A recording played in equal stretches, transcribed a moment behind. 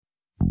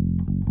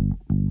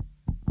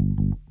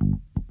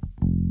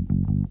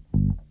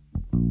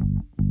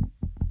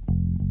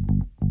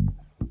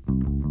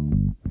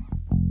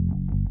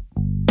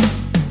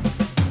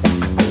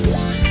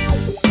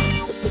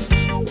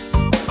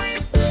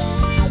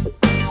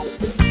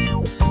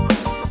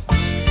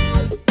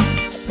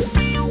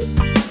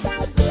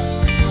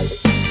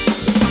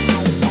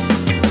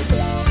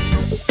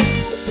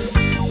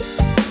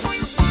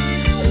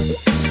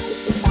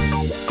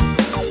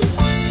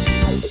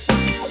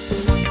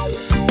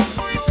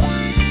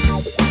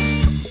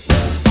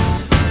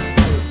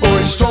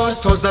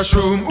Što za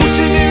šum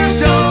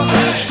učinivся,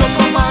 što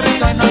komari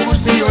taj na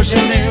musi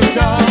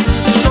oženivся,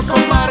 što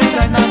komari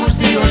taj na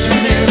musi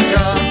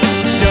oženivся.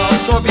 Взяв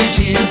собі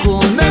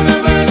жінку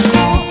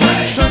невеличку,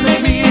 що не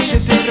вміє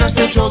шити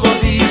красти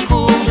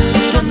чоловічку,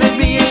 що не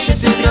вміє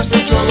шити красти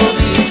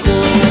чоловічку.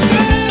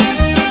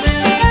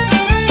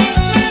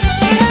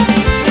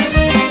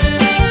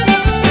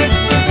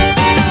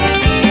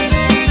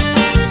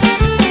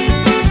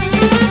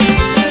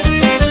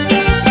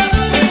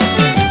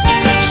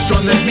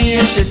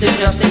 Ще ти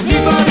красти ні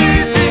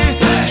варити,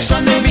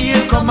 що не вміє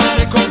з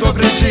комариком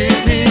добре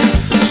жити,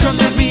 що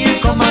не вміє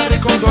з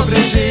комариком добре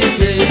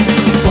жити.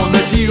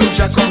 Полетів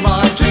вже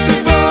комар, чисте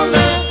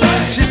поле,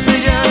 чисте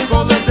є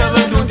поле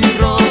зелену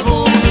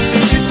діброву,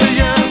 чисте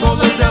є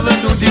поле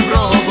зелену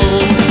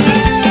діброву.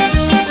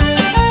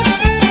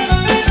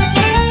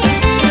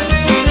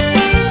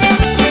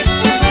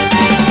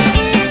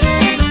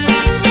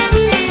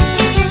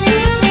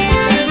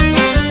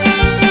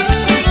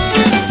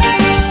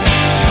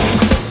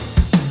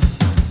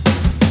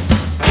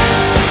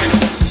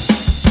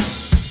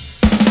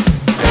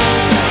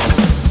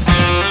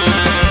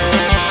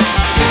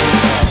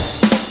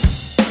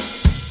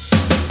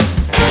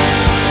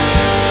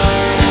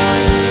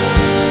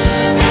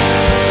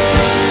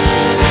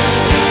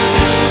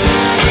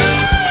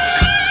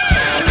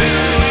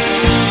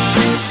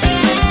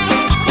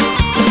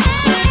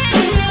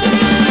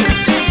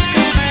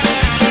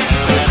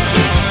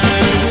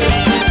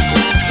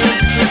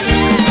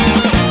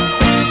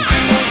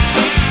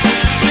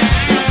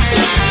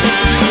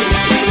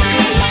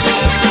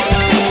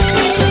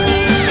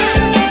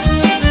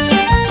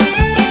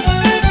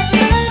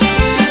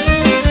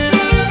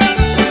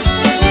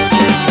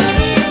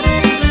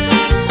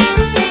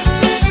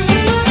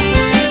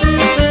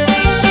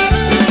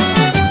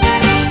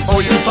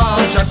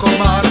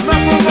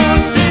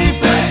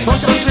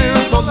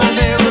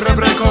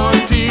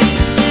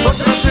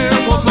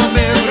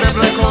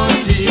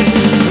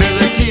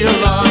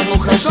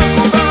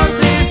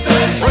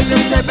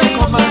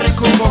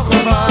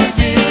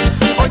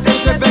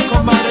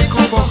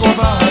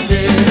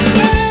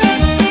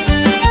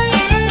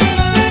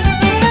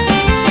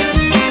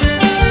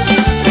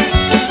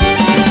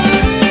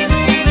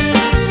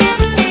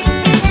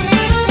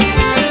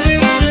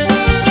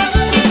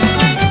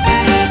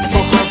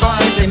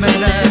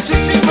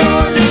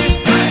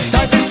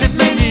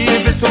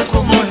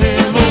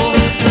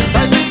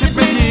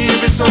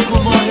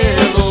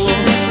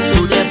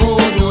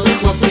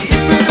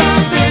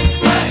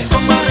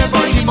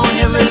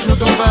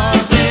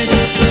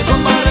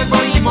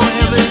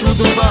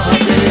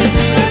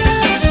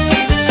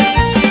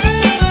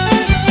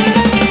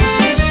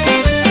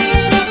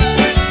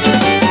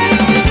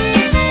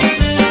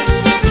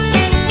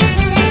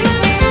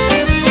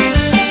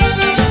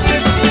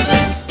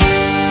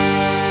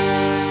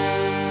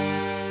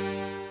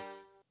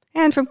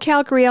 And from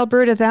Calgary,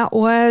 Alberta, that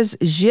was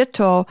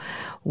Żyto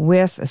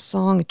with a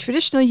song, a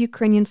traditional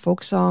Ukrainian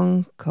folk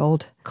song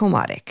called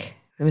Komarik,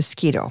 the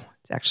mosquito.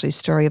 It's actually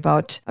a story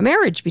about a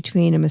marriage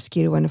between a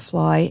mosquito and a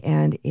fly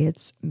and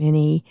its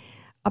many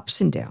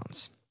ups and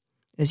downs,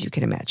 as you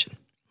can imagine.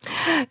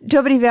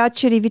 Добрий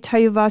вечір і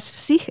вітаю вас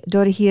всіх,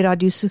 дорогі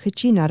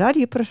радіослухачі, на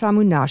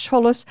радіопрограму «Наш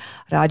голос»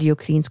 Радіо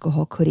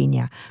Українського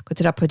коріння,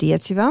 котра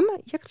подається вам,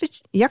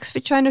 як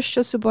звичайно,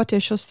 щосуботи о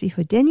 6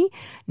 годині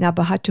на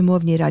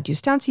багатомовній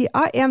радіостанції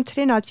AM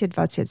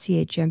 1320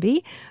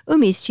 CHMB у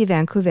місті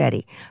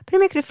Ванкувері. При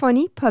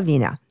мікрофоні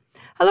Павліна.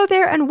 Hello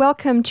there and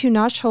welcome to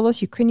Nash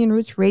Holos Ukrainian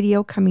Roots Radio,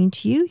 coming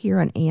to you here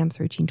on AM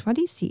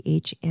 1320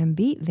 CHMB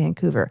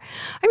Vancouver.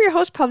 I'm your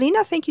host,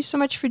 Paulina. Thank you so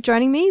much for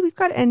joining me.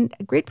 We've got a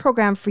great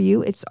program for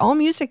you. It's all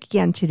music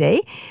again today.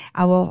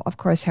 I will, of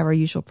course, have our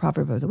usual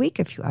proverb of the week,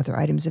 a few other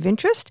items of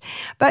interest,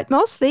 but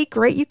mostly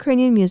great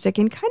Ukrainian music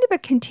and kind of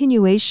a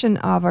continuation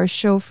of our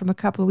show from a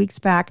couple of weeks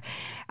back,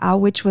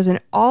 which was an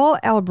all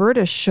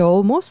Alberta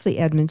show, mostly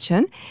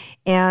Edmonton.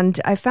 And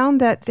I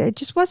found that there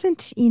just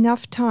wasn't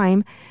enough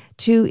time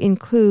to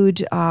include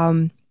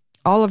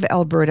all of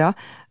Alberta.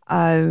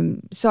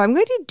 So I'm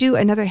going to do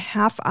another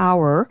half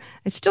hour.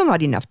 It's still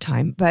not enough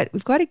time, but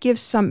we've got to give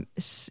some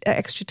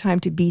extra time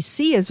to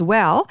BC as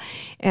well.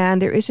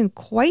 And there isn't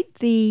quite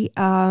the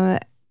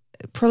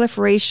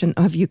proliferation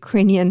of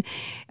Ukrainian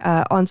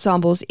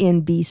ensembles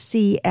in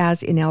BC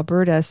as in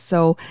Alberta.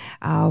 So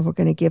we're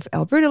going to give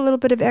Alberta a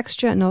little bit of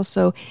extra, and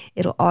also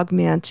it'll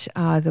augment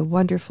the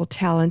wonderful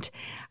talent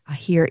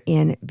here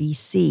in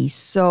BC.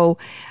 So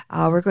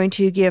we're going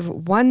to give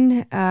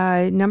one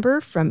number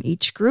from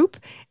each group.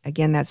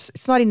 Again,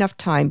 it's not enough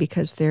time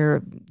because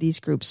these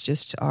groups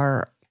just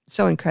are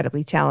so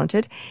incredibly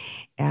talented.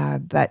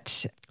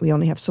 But we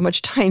only have so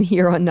much time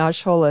here on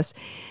Nash Holos.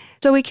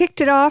 So we kicked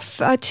it off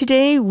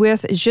today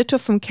with Żyto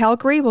from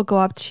Calgary. We'll go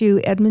up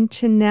to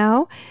Edmonton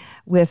now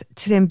with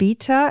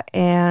Trembita.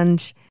 And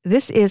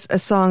this is a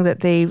song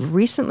that they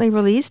recently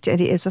released. It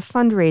is a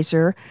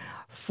fundraiser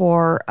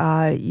for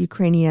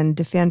Ukrainian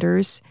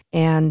defenders.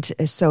 And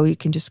so you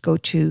can just go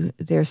to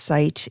their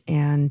site.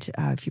 And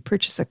if you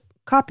purchase a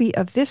copy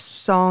of this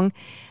song,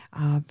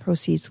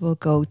 proceeds will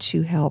go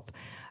to help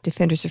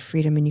defenders of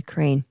freedom in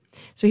Ukraine.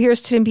 So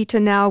here's Trembita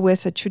now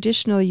with a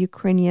traditional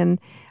Ukrainian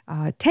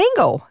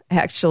tango,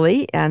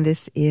 actually, and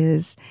this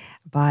is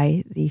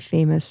by the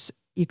famous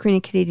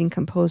Ukrainian-Canadian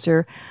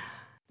composer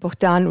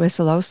Bogdan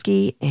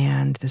Wesolowski,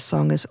 and the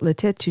song is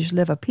Lete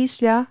Tujleva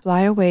Pisля,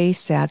 Fly Away,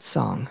 Sad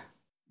Song.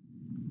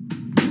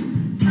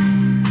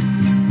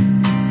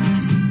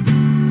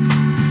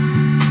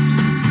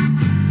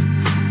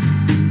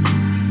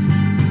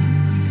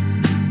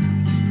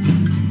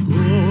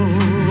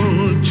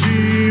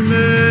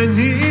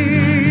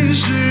 Мені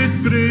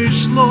жить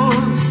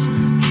прийшлось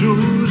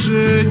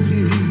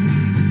чужині,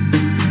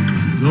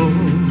 до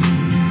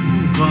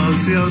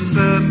вас я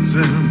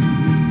серцем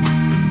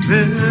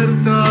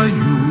вертаю.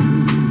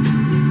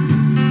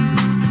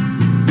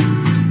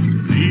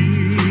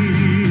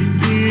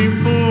 Рідні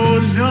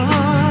поля,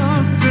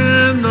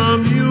 де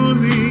нам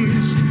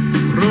юність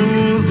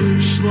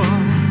пройшла,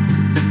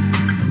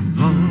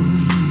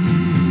 вам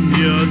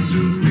я цю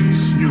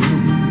пісню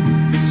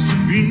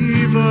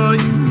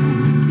співаю.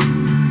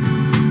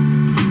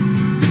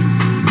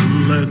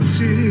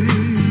 Лети,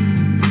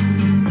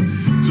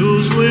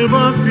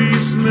 тужлива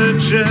пісня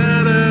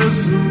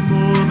через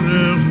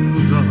море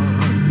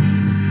удар.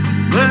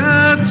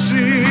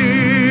 Лети,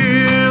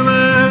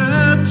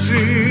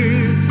 лети,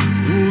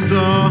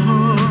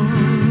 удар.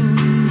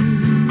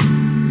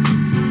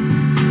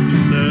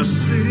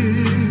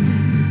 Неси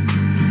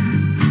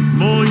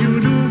мою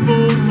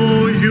любов,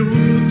 мою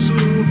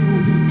тугу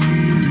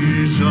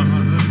і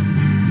жаль.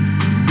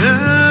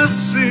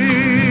 Неси,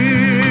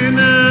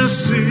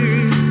 неси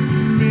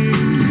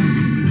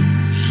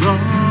жаль.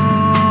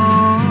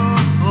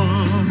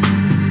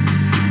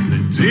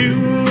 Лети у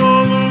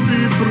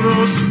голубі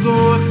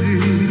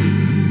просторі,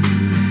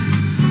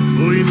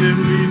 буйним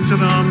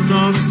вітрам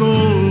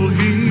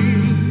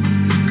навздогін,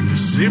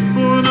 неси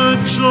понад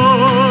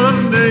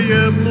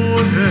чорне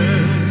море,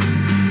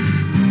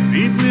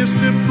 рідні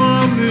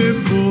степами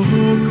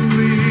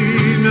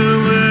поглине.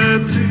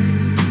 Лети,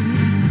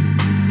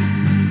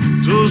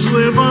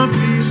 тужлива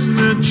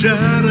пісня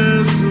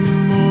через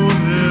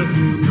море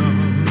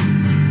удар.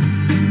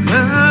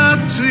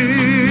 Лети,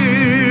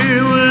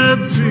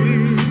 лети,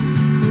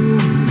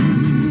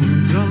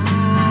 удар.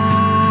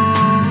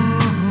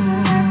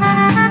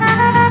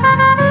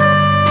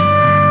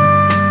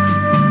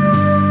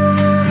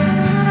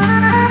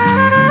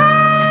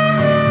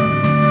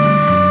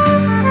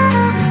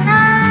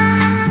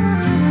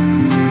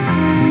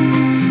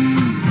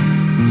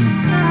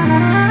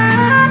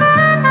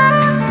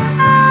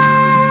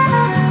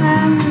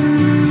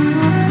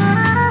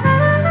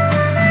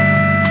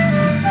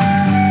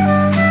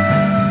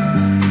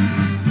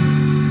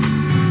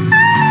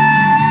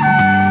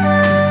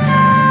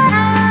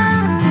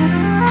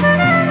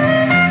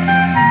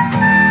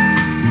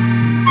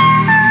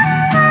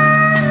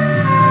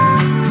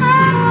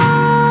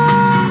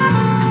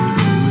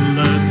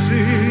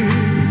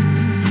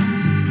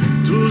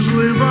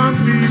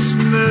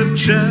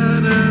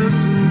 Через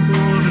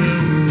море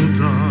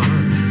удар.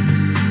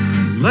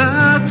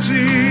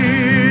 Лети,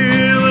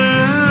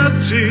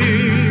 лети,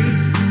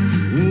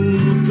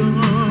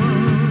 удар.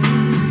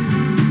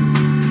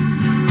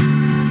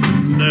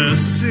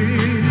 Неси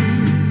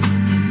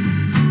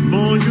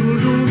мою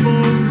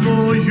любов,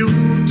 мою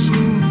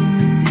тугу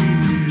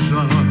і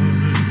жаль.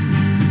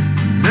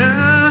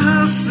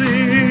 Неси,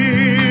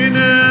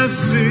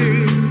 неси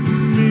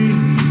мій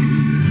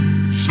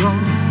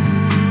жаль.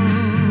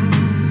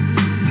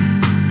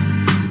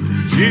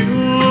 Ті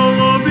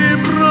голубі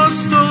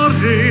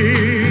простори,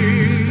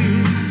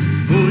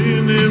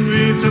 буйним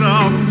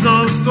вітрам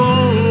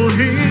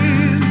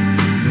навздогін,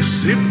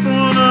 неси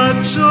понад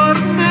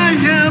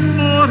чорне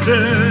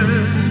море,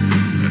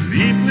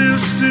 рідне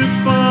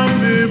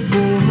степами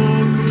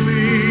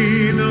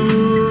поглине.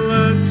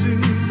 Лети,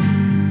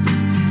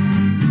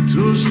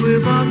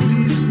 тужлива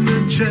пісня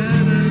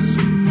через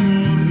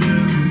море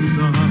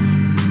удар.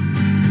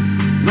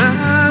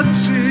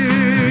 Лети,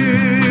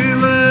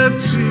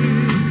 лети,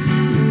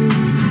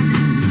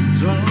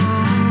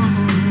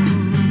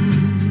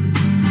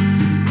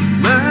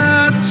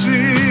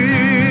 Лети,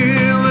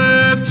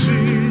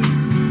 лети,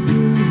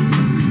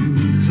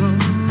 удар.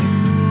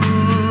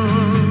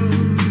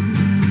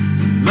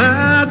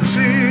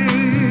 Лети,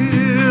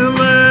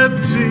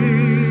 лети,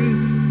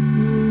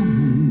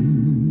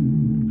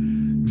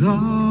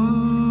 удар.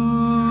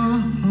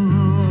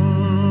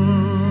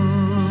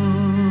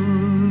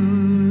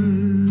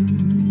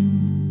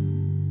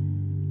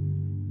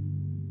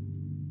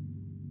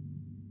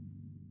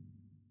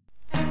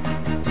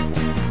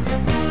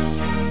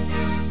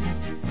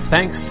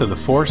 Thanks to the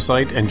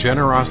foresight and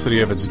generosity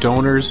of its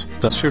donors,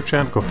 the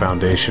Shevchenko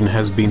Foundation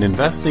has been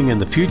investing in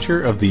the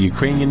future of the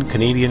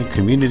Ukrainian-Canadian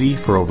community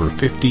for over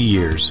 50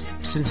 years.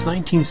 Since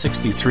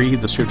 1963,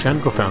 the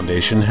Shevchenko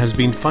Foundation has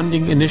been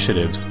funding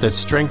initiatives that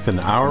strengthen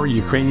our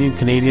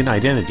Ukrainian-Canadian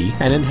identity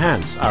and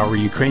enhance our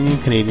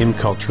Ukrainian-Canadian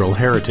cultural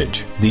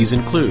heritage. These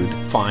include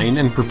fine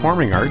and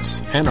performing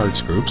arts and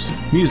arts groups,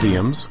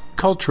 museums,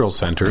 cultural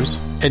centers,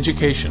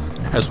 education,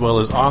 as well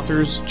as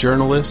authors,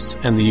 journalists,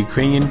 and the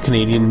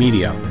Ukrainian-Canadian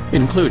media,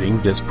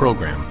 including this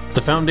program.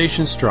 The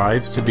foundation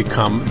strives to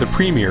become the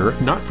premier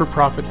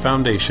not-for-profit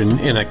foundation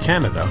in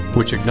Canada,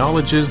 which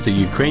acknowledges the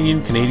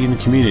Ukrainian-Canadian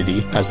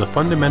community as a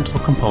fundamental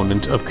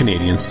component of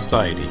Canadian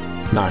society.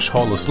 Nash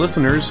Holos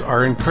listeners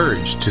are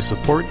encouraged to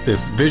support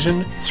this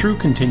vision through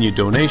continued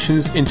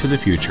donations into the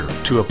future.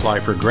 To apply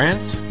for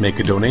grants, make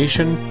a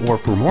donation, or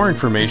for more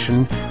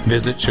information,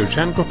 visit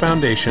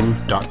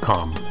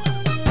ShevchenkoFoundation.com.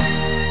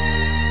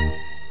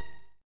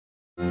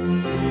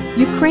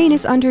 Ukraine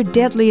is under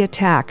deadly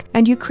attack,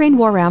 and Ukraine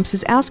War Amps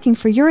is asking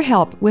for your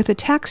help with a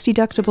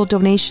tax-deductible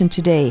donation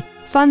today.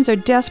 Funds are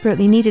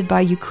desperately needed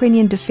by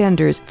Ukrainian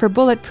defenders for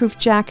bulletproof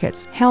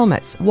jackets,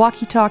 helmets,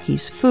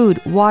 walkie-talkies,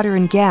 food, water,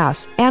 and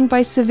gas, and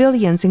by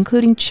civilians,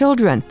 including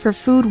children, for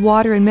food,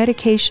 water, and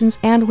medications,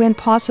 and when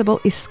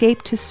possible,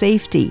 escape to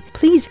safety.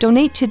 Please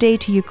donate today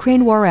to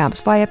Ukraine War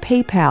Amps via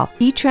PayPal,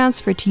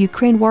 e-transfer to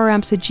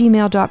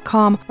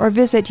ukrainewaramps@gmail.com, or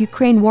visit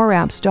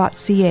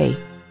ukrainewaramps.ca.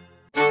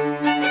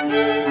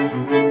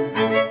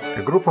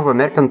 A group of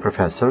American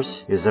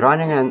professors is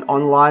running an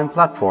online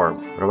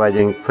platform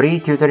providing free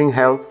tutoring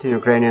help to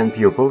Ukrainian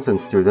pupils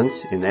and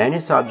students in any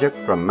subject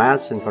from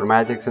maths,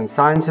 informatics, and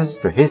sciences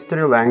to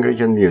history, language,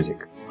 and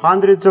music.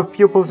 Hundreds of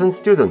pupils and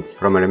students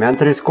from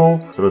elementary school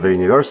through the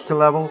university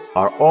level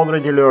are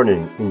already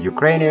learning in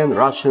Ukrainian,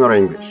 Russian, or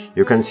English.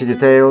 You can see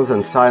details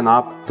and sign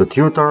up to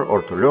tutor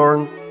or to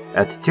learn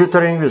at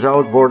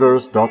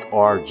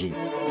tutoringwithoutborders.org.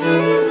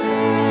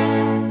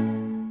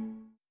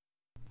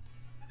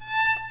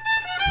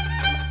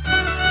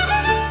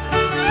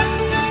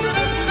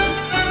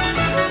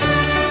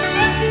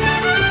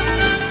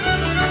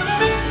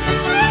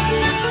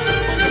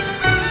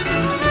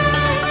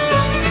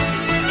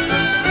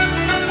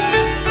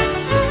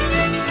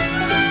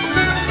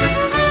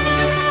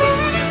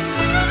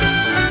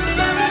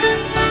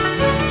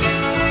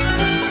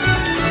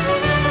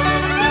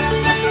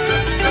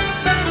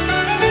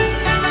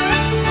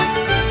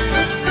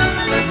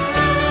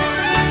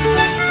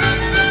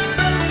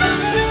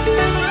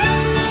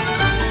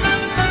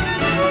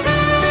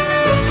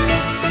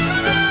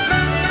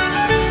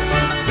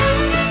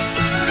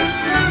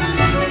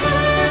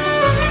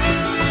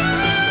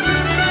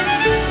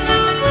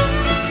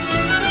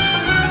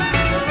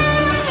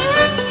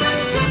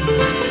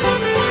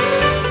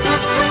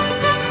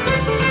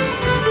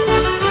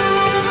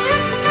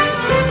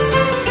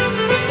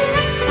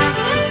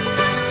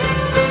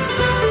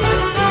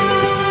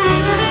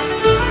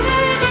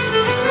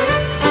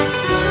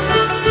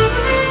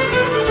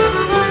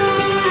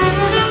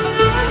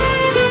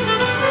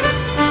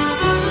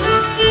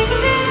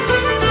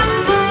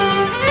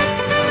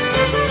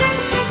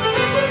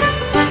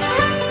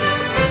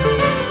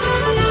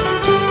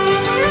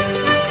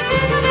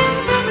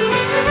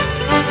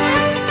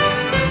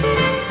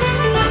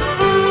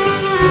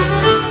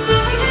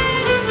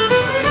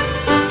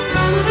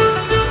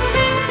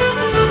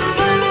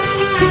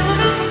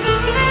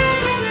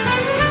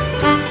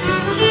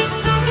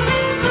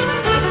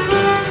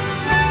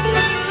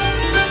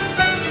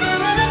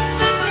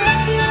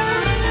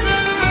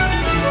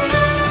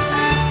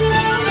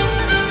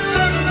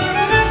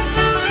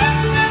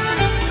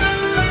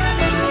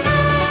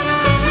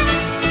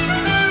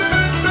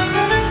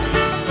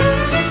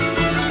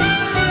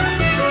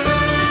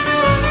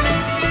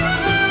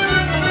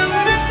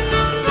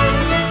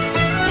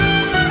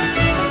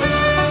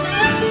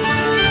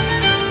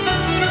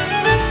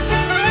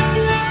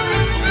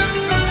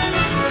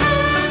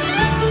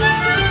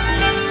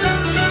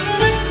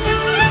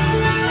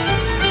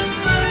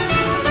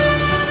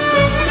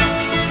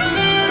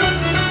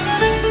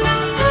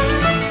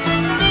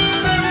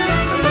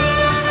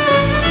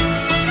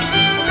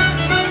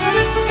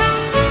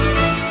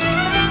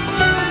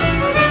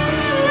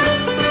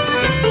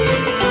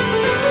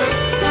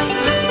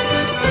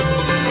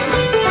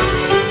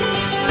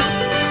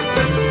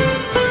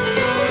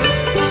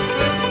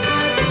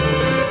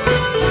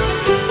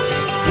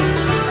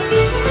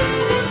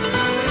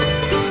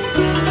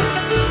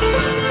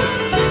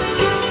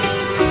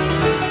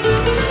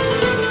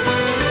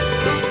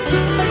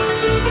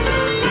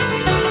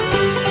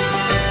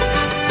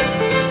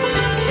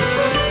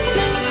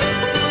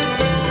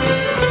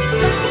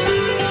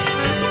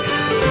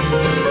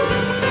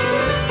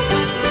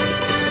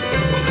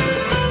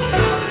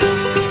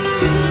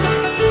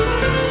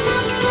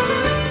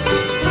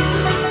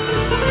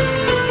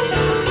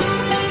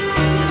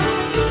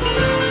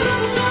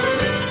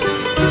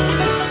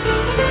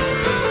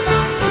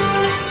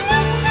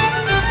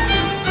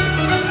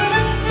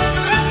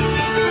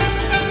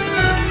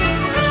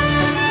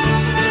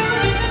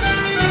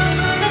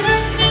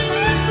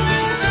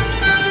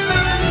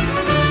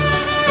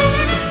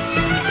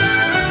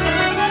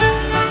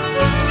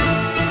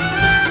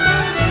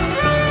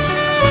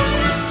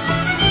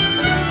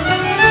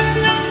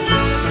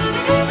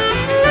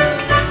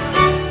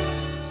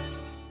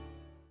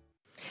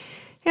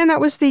 That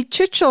was the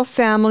Churchill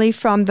family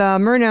from the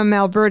Murnam,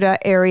 Alberta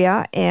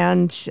area,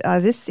 and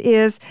this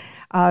is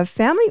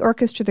family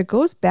orchestra that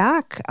goes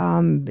back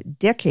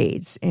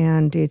decades,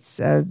 and it's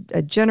a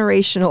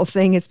generational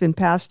thing. It's been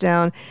passed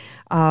down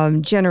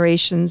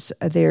generations.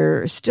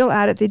 They're still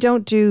at it. They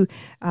don't do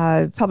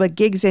public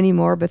gigs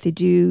anymore, but they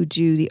do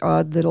the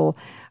odd little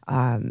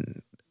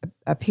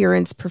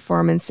appearance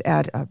performance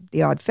at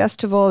the odd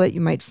festival that you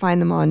might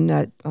find them on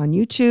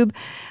YouTube,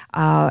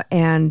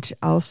 and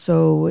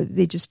also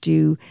they just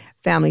do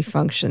family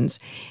functions.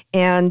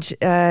 And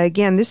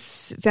again,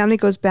 this family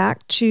goes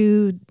back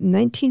to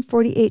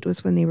 1948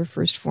 was when they were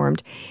first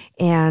formed,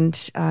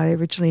 and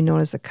originally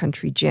known as the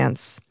Country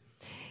Gents.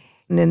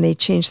 And then they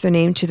changed their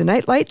name to the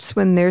Nightlights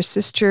when their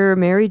sister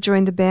Mary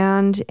joined the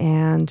band,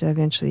 and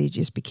eventually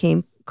just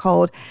became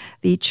called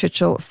the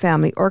Churchill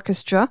Family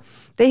Orchestra.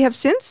 They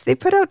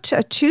put out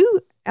 2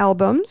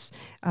 albums,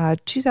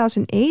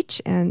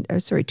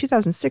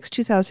 2006,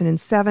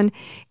 2007,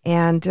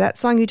 and that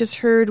song you just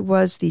heard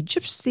was the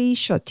Gypsy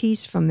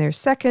Shotties from their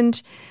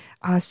second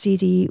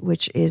CD,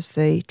 which is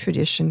The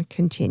Tradition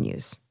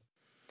Continues.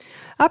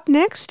 Up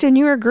next, a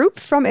newer group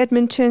from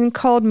Edmonton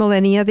called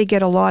Millennia. They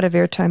get a lot of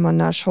airtime on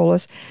Nash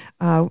Holos,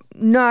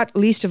 not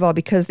least of all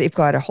because they've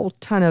got a whole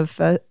ton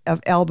of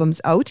albums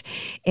out.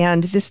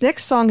 And this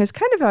next song is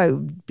kind of a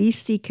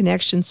BC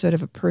connection, sort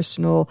of a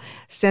personal,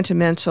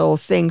 sentimental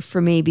thing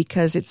for me,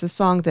 because it's a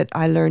song that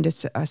I learned.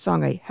 It's a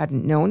song I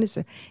hadn't known. It's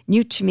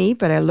new to me,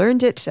 but I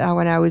learned it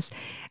when I was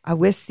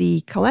with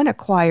the Kalena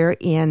Choir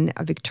in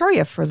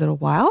Victoria for a little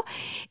while.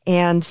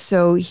 And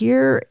so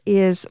here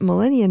is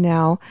Millennia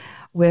now,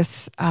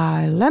 with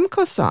a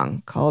Lemko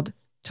song called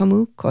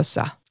Tomu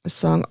Kosa, a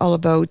song all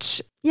about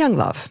young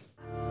love.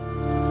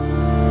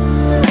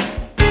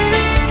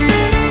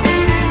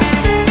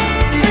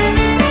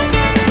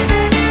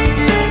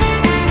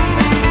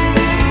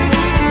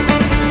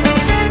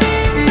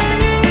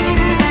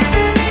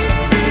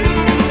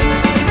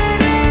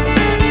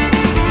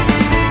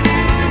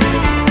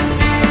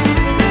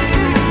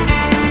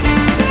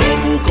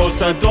 Tomu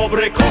kosa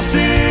dobre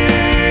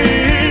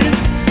kosit,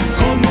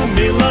 komu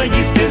mila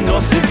isti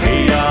nosit,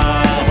 hej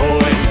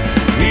ahoj.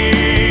 I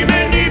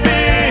meni be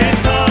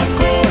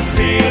tako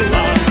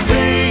sila,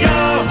 hej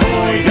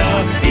ahoj,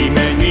 i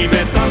meni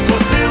be tako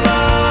sila,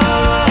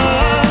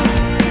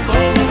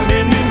 komu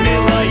meni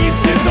mila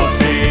isti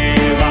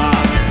nosila.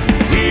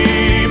 I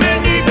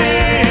meni be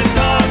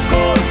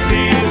tako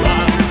sila,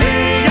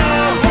 hej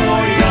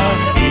ahoj,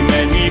 i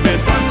meni be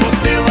tako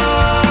sila,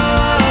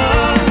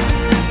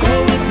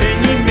 komu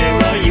meni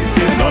mila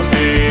isti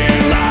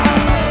nosila.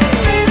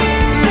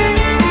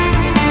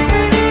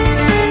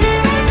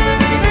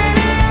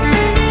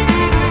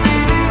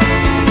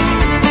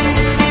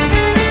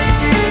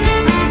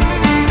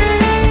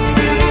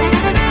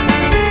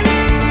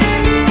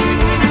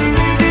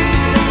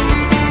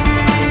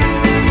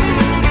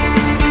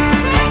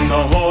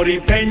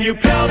 Penju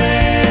pjave,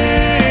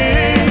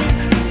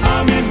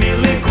 a mi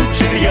mile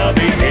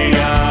kučerjavi, hej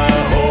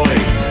ahoj.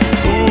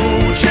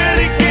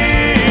 Kučerike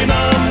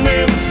nam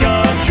nem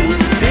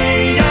skačut,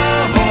 hej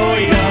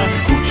ahoj,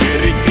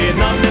 kučerike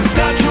nam nem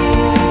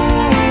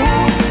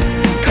skačut.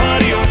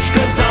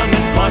 Kariočka za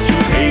men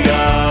plačut, hej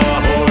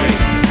ahoj.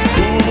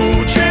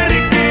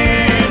 Kučerike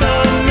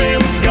nam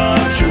nem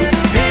skačut,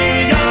 hej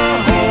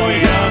ahoj,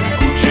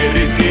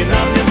 kučerike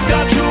nam nem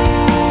skačut.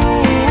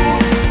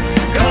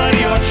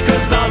 Kariočka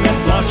za men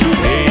plačut,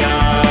 hej ahoj.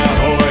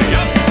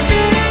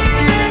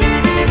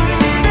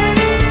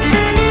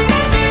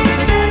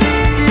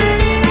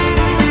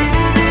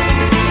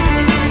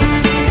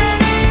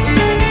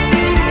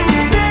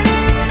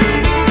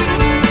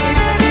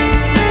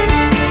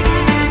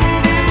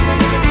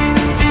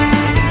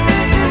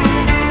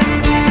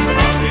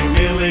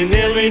 Ali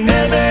mili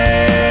nebe,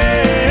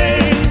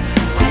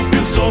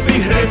 kupil sobi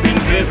hrebin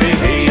kreve,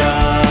 hej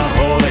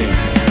ahoj.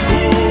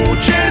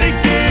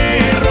 Kučerike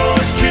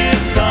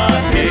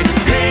rozčesate,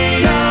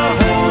 hej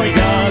ahoj,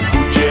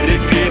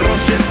 kučerike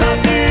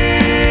rozčesate,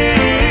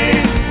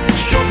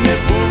 щоб не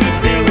були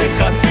білі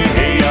хати,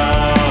 hej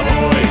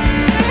ahoj.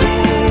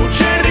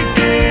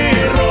 Kučerike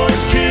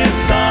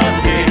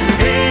rozčesate,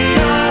 hej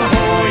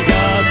ahoj,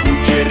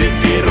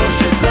 kučerike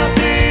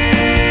rozčesate,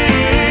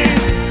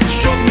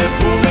 щоб не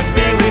були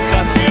білі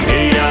хати,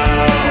 hej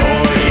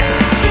ahoj.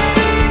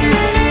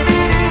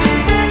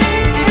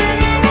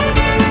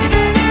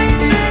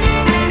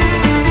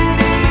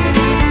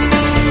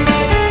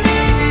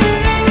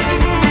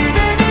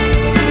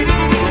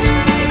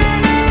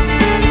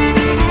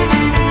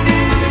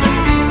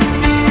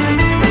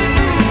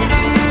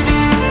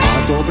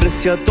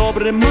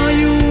 Dobre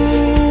maju,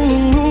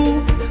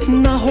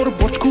 na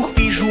horbočku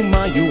chvížu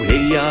maju,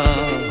 hej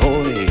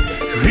ahoj.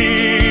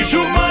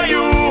 Chvížu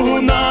maju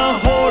na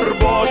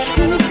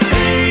horbočku,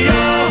 hej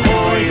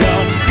ahoj,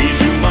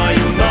 chvížu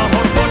maju na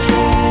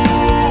horbočku.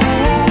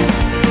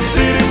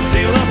 Sirem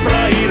sila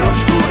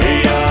frajiročku,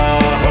 hej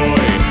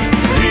ahoj.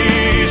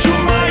 Chvížu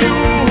maju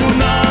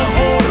na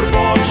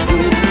horbočku,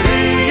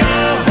 hej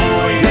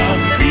ahoj,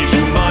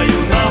 chvížu maju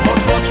na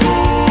horbočku.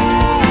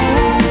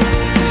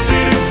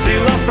 Sirem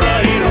sila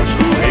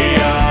frajiročku, hej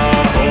ahoj.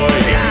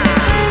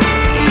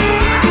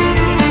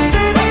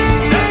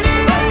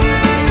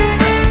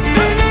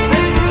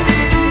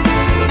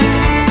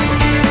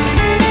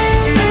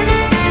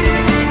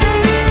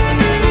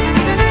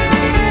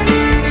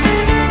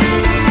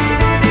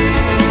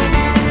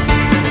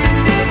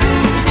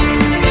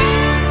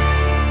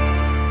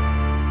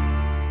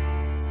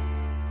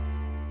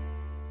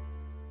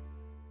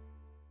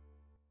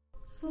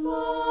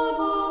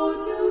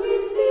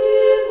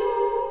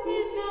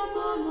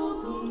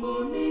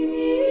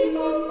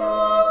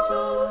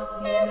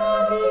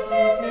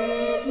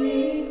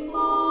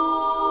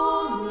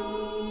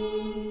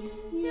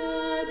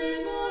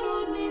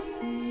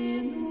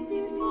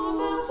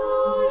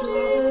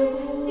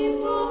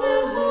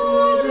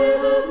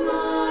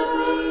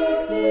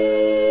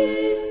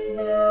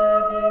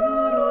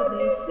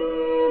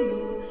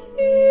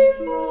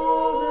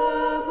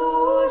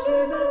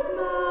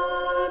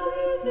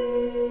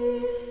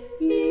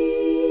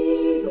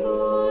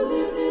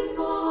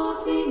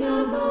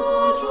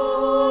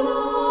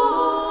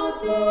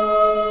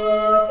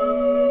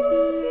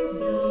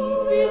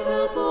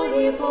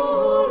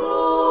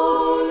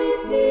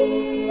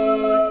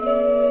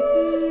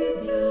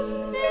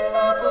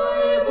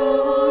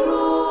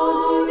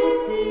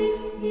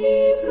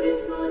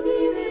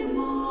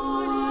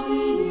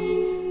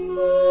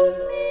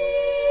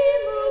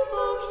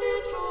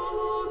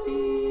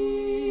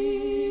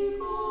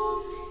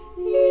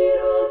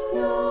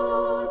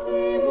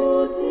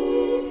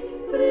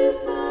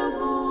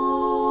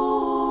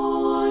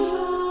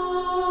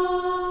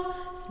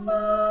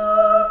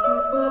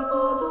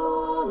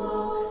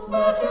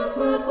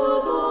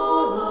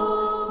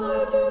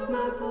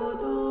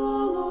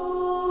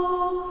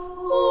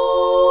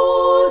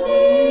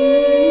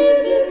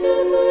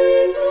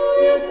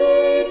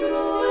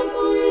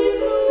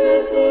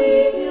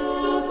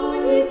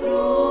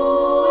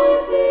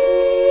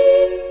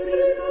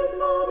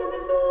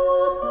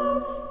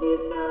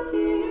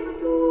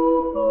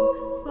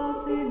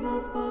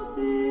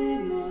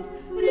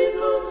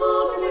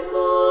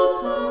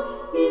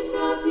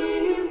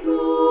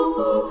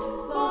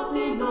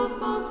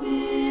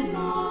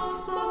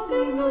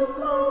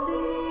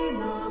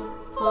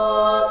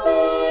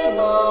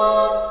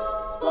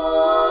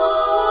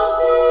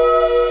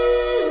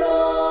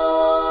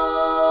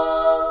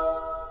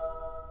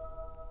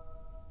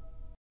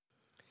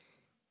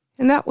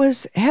 And that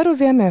was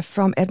Heruveme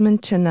from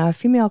Edmonton, a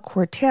female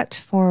quartet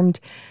formed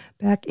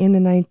back in the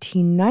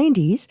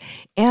 1990s.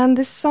 And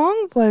this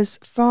song was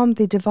from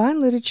the Divine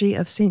Liturgy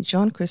of St.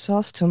 John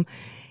Chrysostom.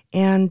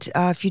 And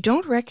if you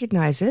don't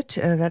recognize it,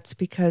 that's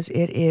because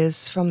it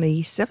is from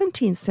the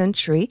 17th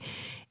century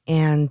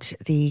and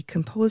the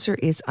composer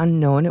is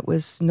unknown. It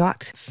was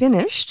not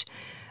finished.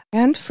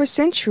 And for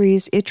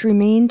centuries, it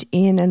remained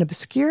in an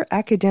obscure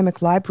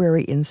academic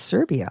library in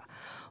Serbia,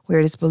 where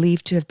it is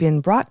believed to have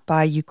been brought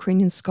by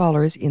Ukrainian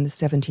scholars in the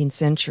 17th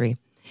century.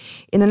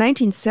 In the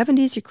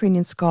 1970s,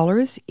 Ukrainian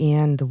scholars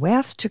in the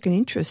West took an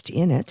interest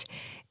in it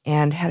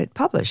and had it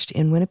published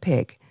in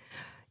Winnipeg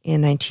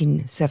in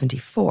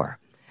 1974.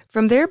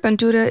 From there,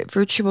 Bandura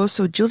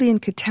virtuoso Julian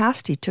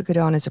Katasti took it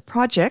on as a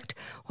project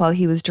while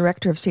he was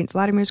director of St.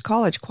 Vladimir's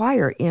College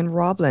Choir in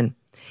Roblin.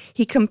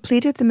 He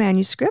completed the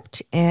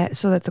manuscript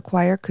so that the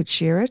choir could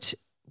share it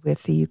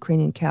with the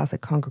Ukrainian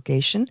Catholic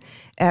congregation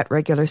at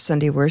regular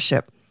Sunday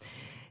worship.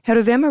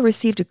 Heruveme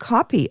received a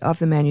copy of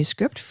the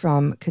manuscript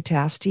from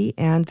Katasti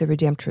and the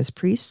Redemptorist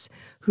priests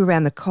who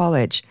ran the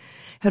college.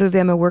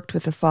 Heruveme worked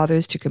with the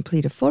fathers to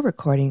complete a full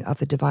recording of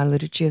the Divine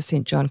Liturgy of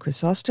St. John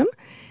Chrysostom,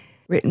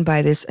 written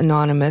by this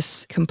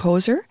anonymous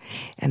composer,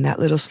 and that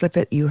little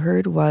snippet you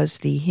heard was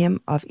the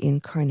Hymn of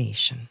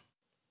Incarnation.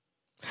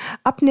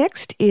 Up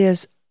next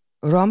is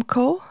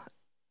Romko,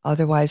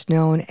 otherwise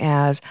known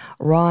as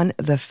Ron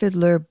the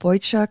Fiddler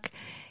Boychuk,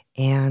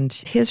 and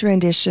his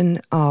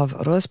rendition of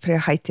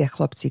Rozprehajte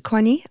Chlopci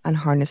Koni,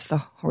 Unharness the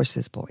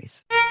Horses,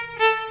 Boys.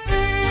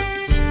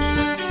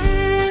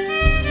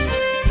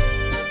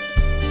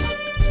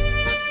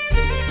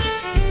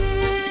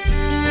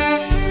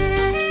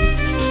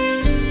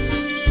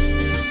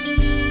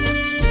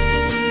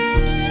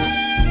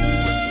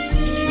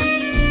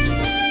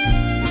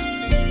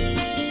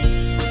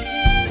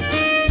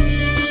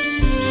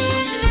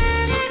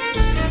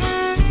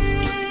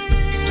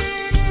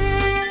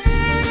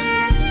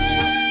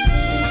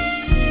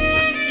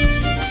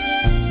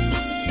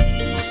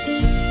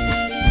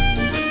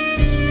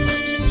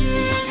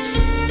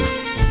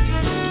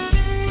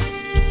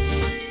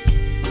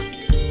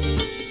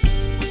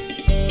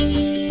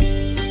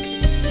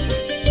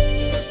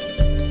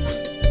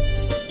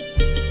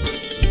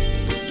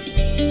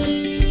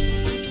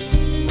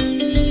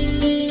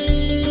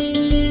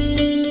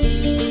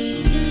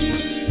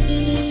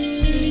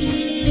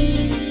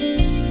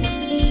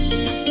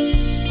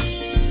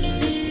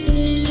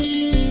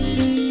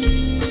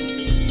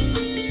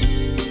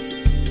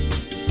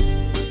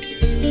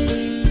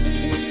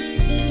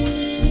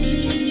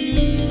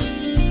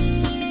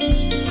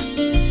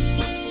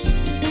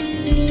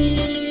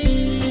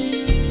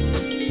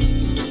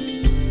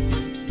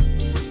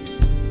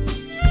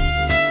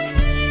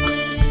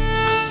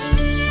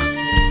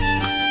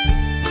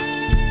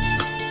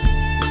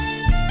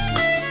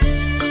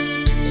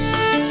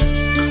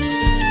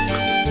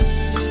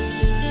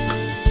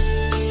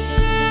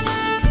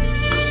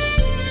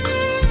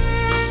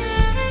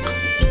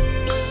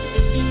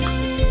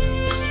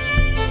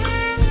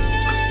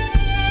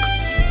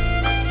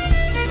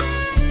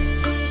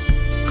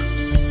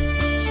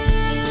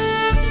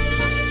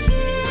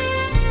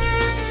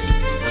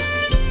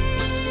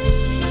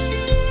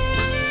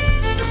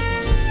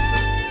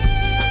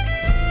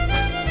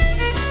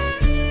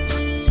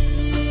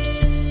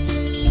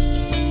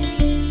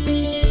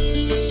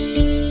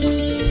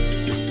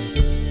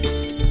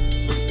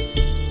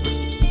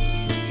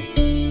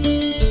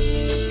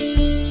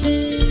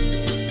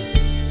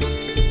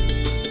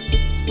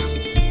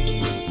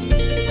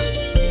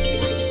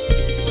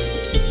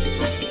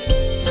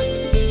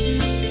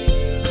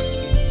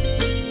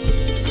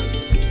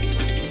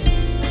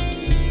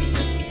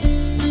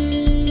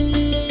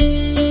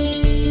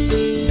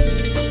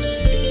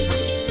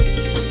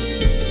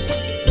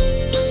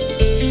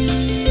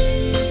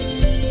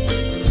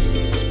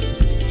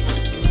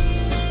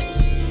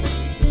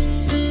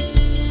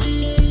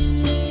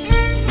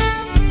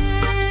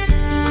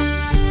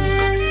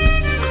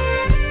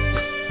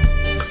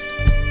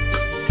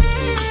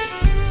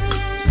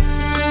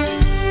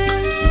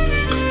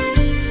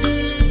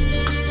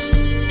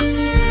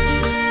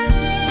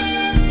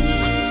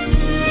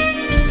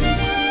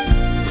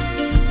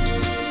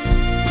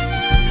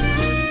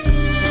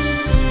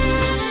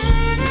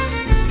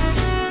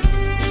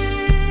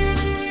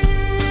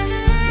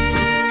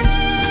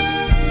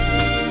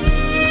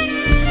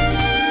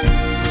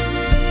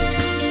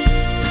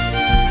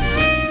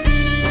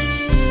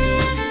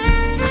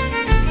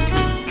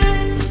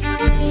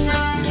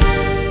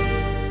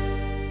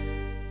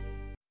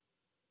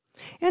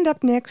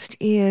 Up next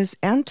is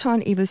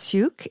Anton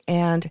Ivasyuk,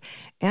 and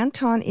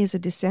Anton is a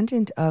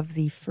descendant of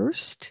the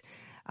first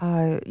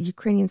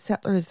Ukrainian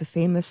settlers, the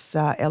famous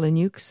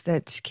Eleniuks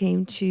that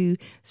came to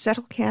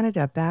settle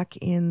Canada back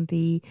in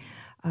the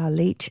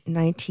late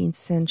 19th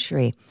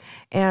century.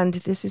 And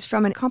this is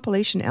from a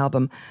compilation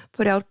album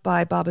put out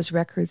by Baba's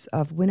Records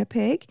of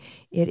Winnipeg.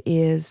 It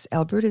is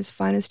Alberta's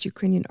Finest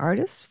Ukrainian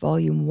Artists,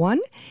 Volume 1,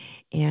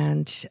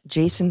 and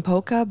Jason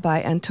Polka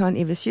by Anton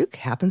Ivasyuk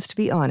happens to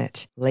be on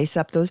it. Lace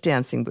up those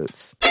dancing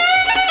boots.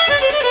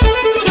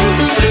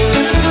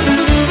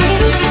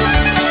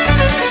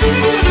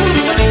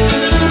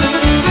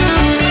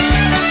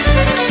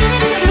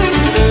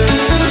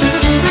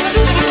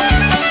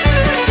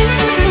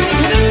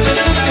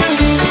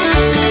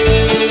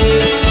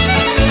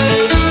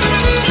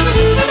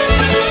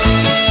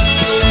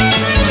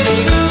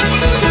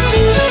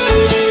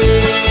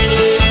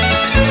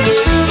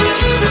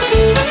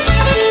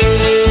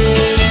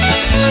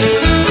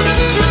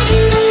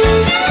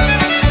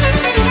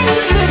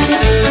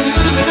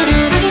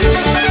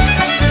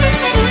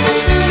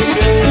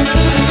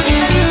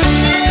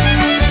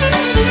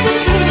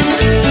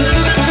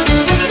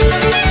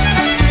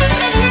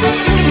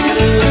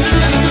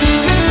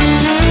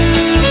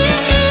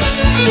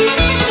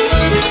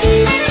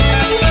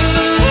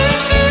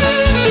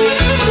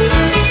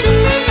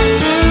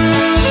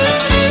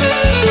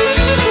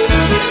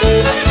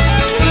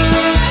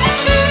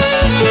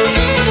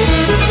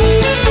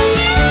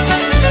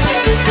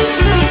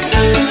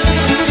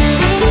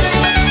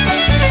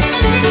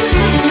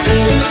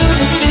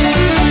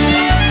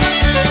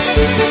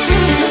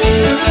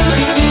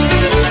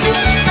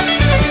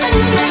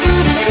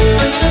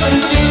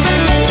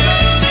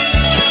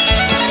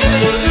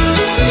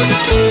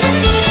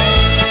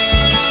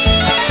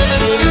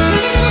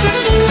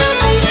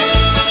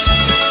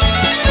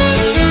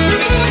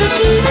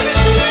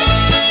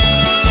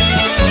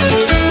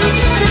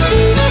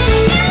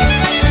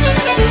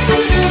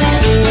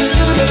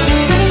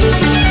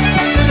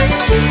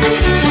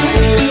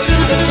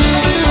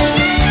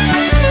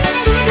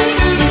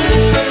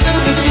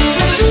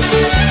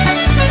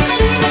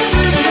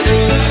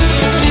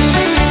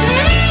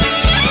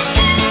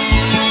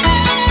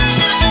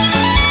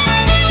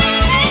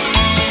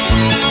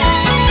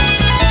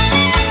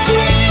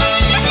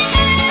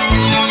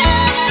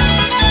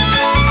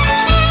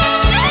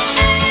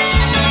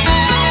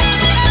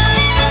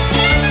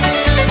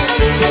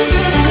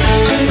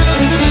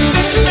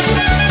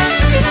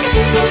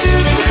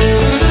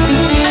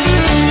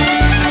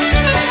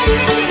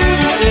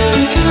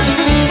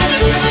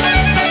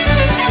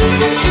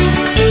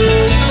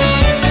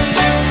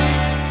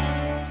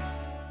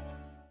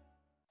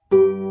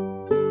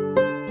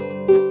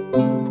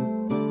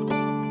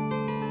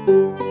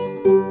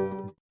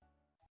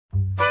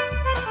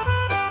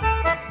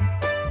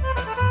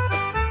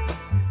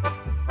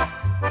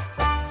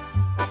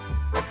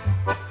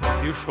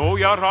 Пішов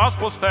я раз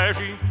по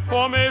стежі,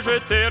 поміж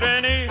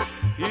терени,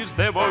 і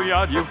здивав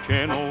я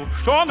дівчину,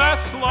 що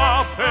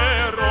несла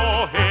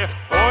пироги.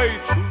 Ой,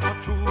 чула,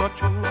 чула,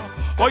 чула,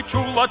 ой,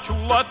 чула,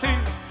 чула ти,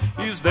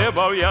 і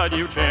здивав я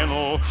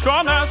дівчину,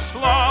 що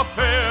несла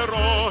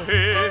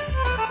пироги.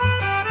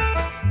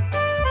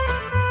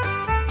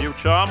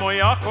 Дівча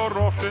моя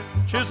хороша,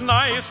 чи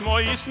знаєш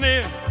мої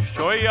сни,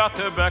 що я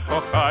тебе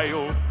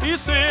кохаю, і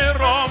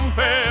сиром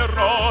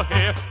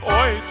пироги.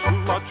 Ой,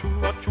 чула,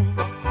 чула,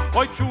 чула,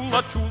 ой,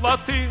 чула, чула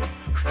ти,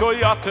 що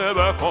я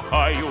тебе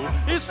кохаю,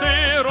 і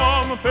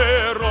сиром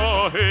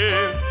пироги.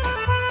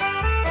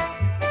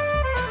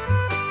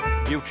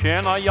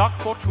 Дівчина як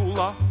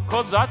почула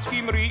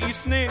козацькі мрії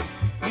сни,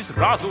 і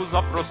зразу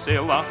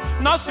запросила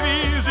на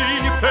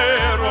свіжі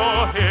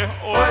пироги.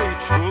 Ой,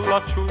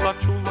 чула, чула,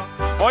 чула,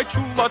 ой,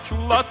 чула,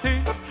 чула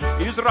ти,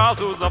 і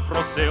зразу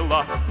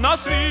запросила на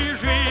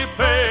свіжі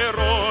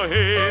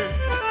пироги.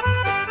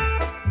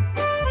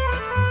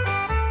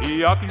 І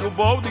як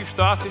любов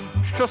діждати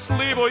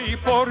щасливої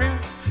пори,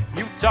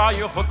 дівця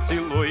його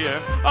цілує,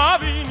 а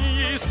він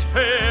їсть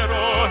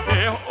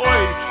пироги.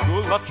 Ой,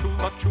 чула,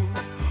 чула, чула,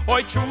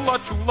 ой, чула,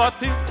 чула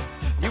ти,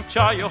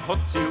 дівча його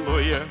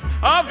цілує,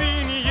 а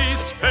він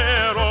їсть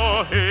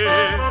пироги.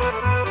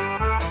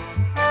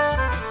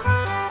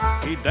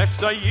 Ідеш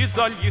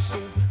за лісу,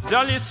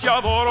 взялися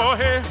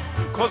вороги,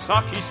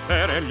 козак із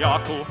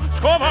переляку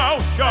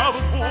сховався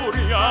в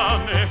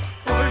бур'яни.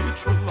 Ой,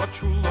 чула,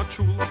 чула,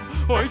 чула,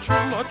 ой,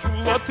 чула,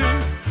 чула ти,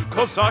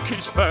 козак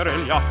із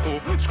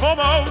переляку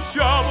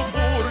сховався в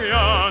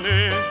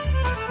бур'яни.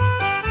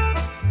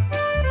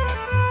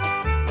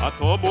 А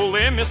то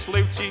були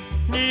мисливці,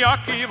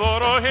 ніякі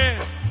вороги,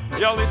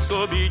 взяли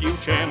собі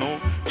дівчину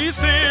і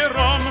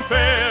сиром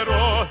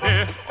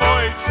пироги.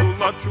 Ой,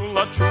 чула,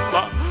 чула,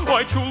 чула,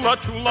 ой, чула,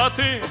 чула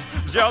ти,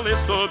 взяли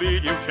собі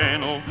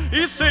дівчину і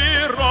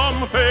сиром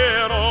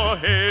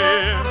пироги.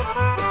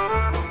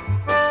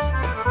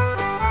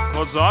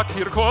 Козак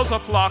гірко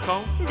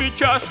заплакав від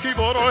тяжкі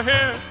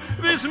вороги,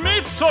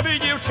 візьміть собі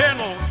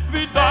дівчину,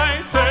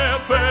 віддайте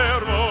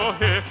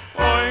пироги.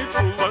 Ой,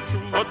 чула,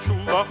 чула,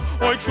 чула,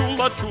 ой, чула,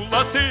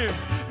 чула ти,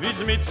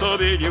 візьміть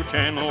собі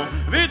дівчину,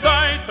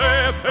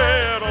 віддайте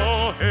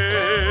пироги.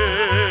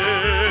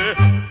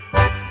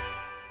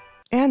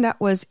 And that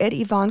was Ed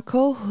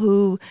Ivanko,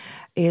 who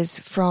is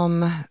from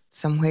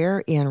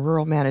somewhere in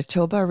rural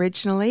Manitoba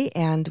originally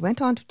and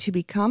went on to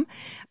become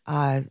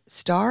a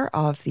star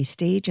of the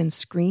stage and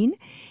screen,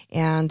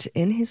 and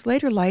in his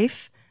later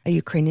life, a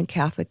Ukrainian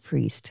Catholic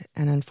priest.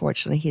 And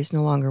unfortunately, he is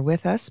no longer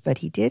with us, but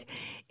he did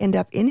end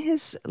up in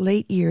his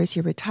late years.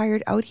 He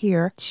retired out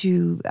here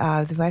to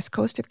the west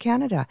coast of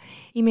Canada.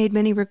 He made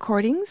many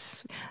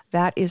recordings.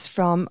 That is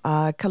from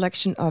a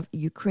collection of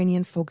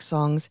Ukrainian folk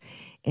songs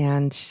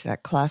and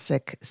that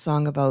classic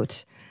song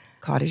about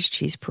cottage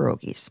cheese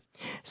pierogies.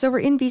 So we're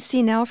in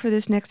BC now for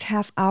this next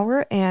half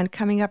hour, and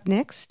coming up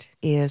next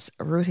is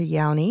Ruta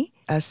Yauni,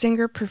 a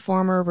singer,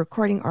 performer,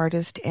 recording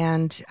artist,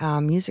 and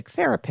music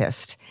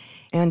therapist.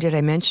 And did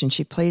I mention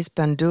she plays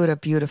bandura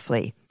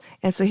beautifully?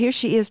 And so here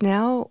she is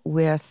now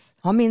with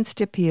Homin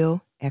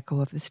Stipio,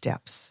 Echo of the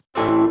Steppes.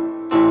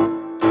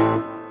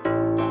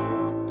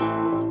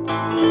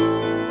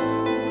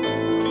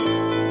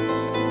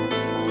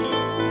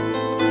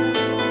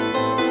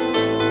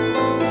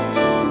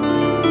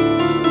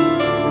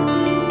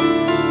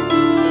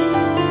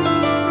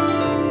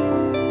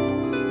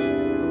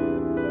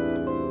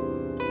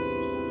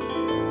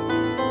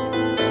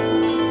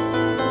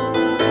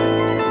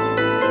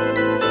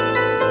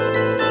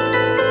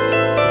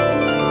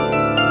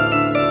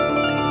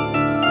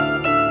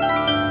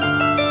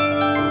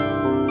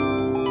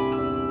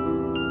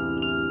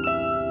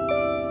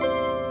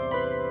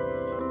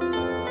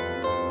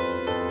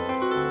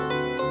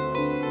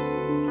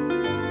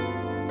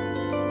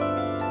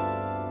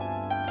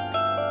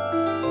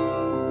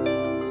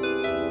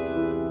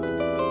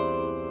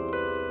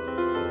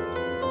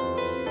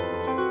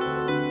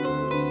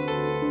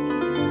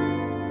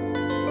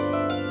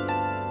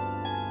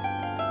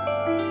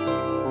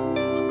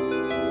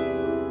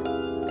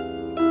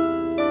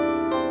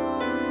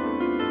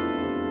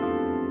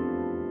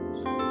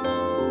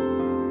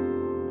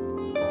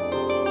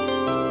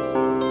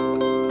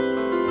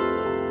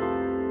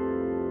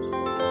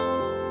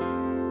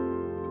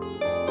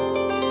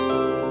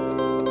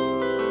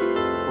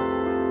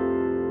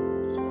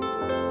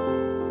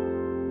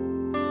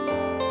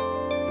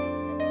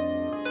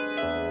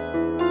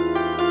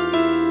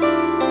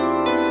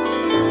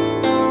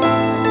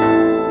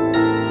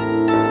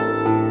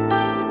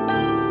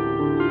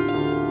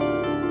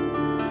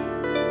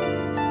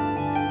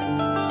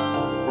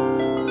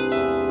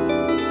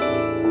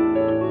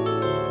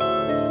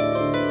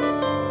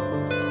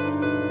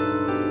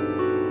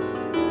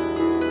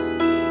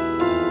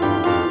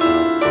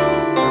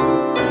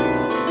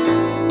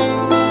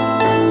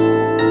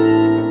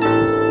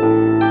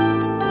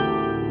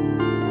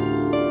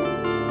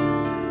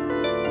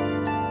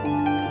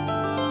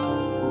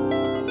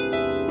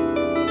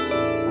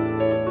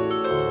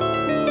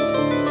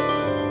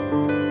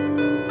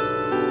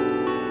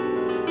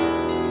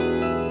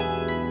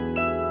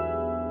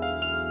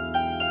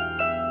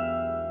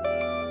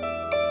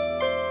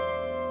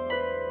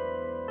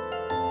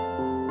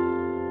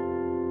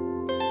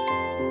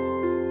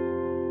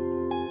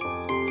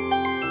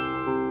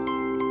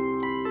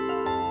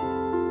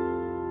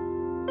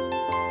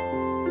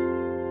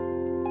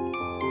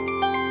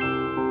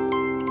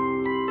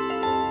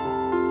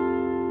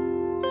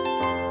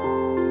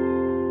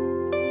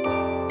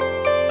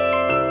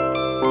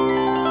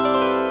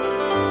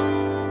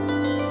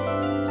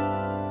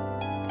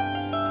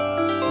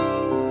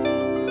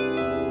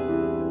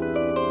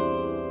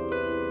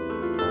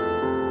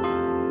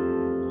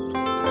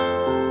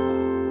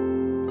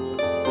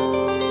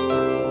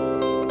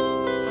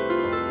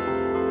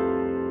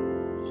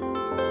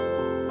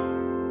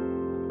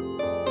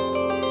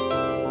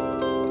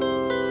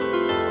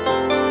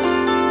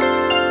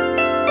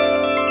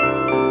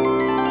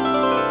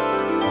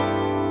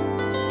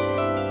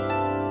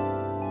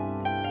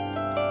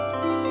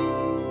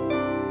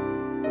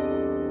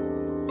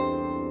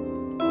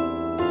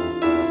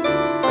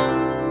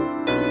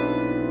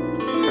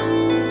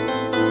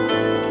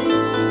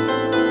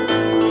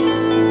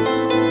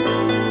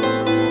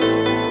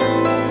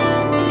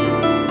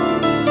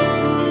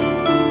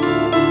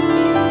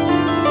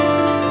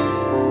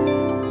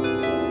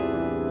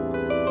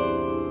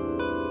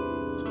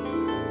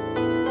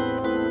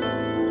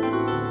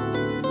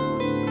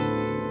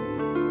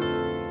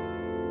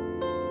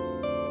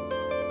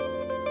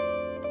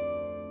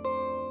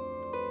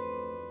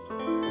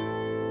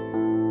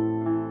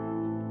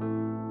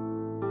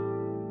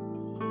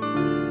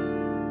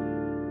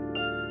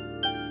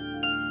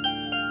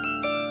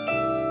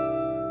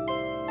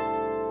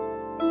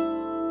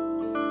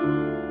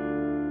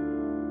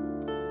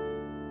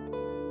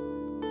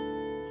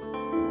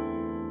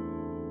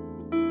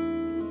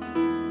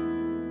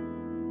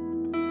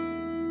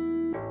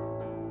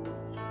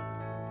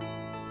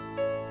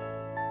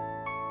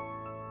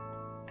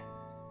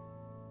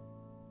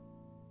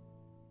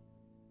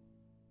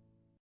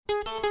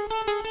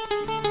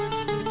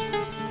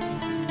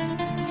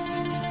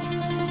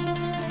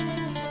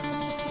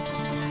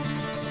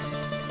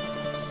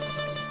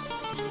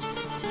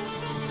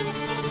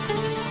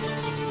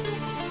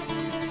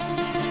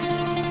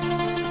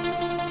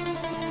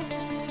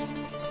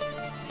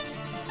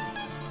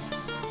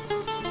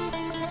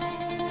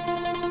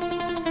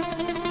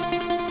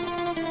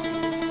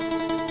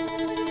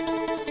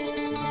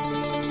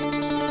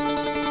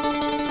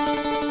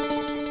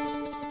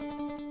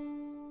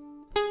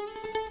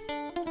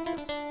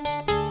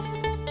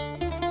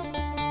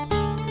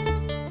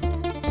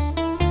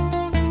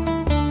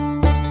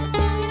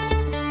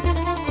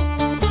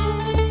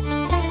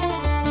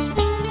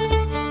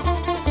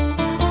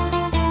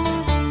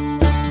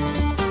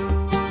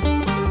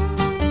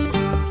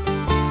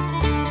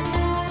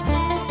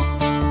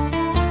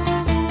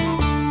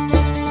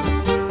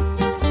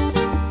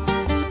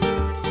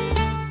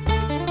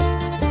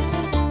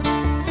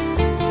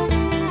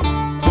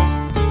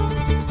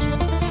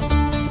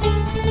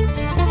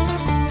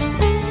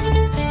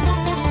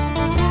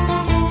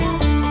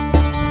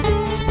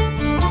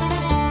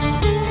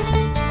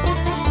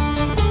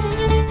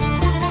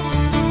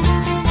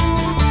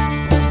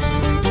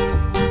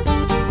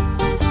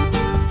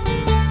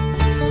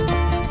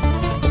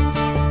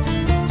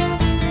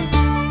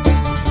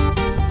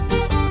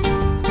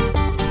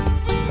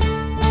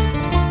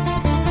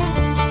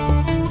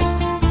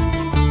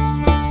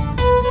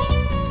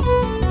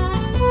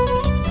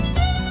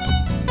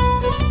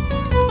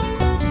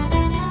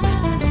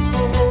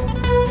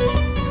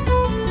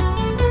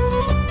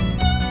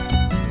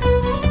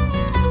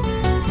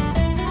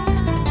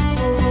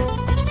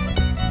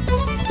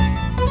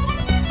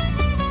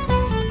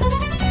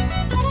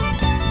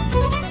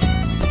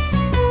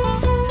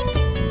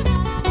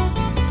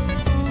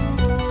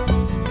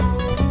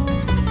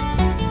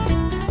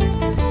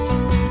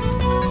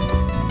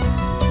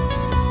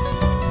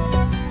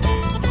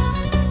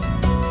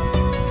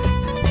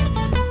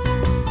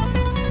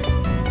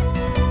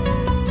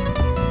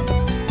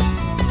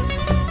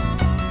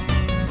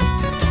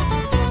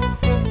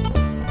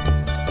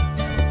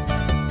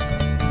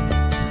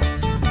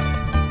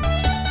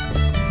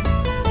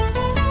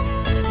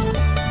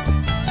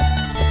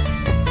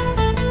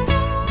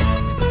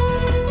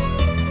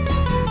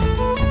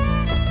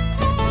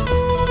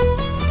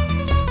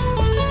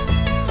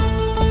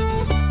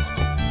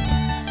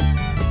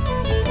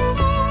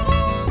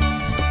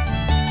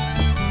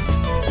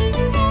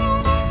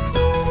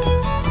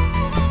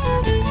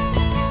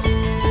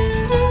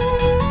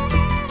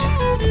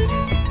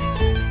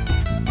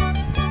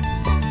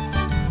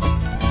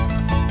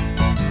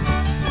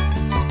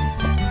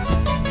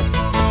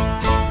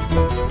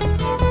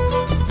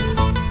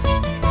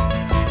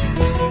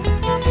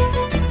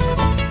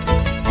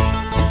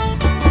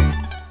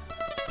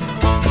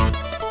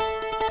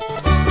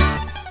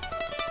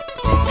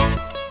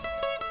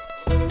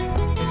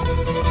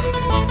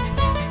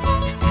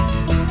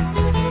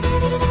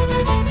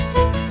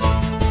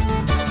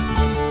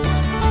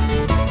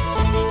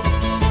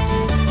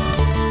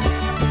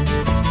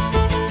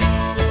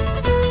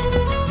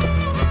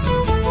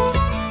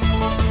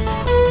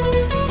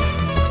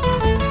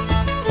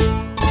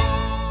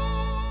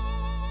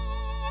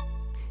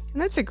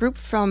 And that's a group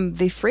from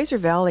the Fraser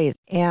Valley.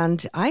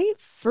 And I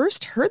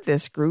first heard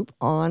this group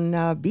on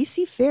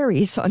BC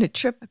Ferries on a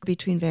trip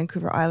between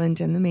Vancouver Island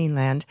and the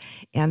mainland.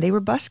 And they were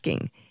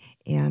busking.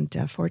 And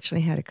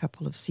fortunately had a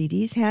couple of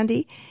CDs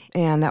handy.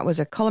 And that was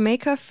a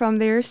Kulameka from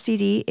their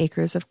CD,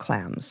 Acres of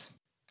Clams.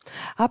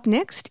 Up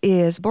next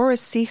is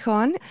Boris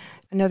Sichon,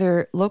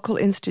 another local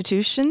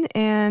institution,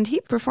 and he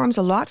performs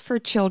a lot for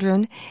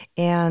children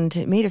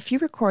and made a few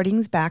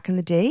recordings back in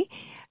the day.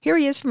 Here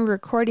he is from a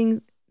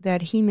recording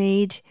that he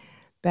made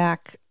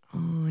back,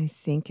 I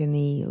think, in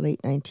the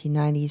late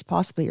 1990s,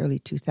 possibly early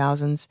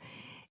 2000s.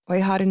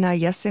 Oi Harana,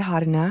 yes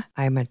Harana,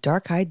 I am a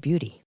dark-eyed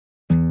beauty.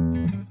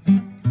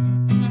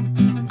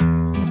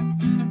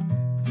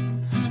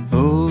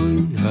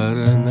 Ой,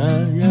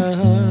 Harana, я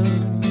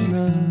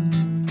Harana,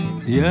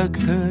 як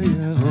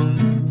тая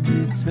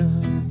горлиця.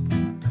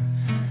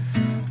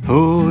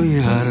 Ой,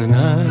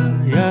 гарна,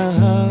 я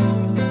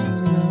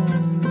гарна,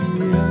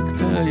 як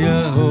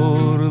тая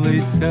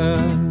горлиця.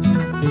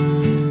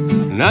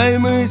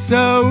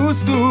 Наймися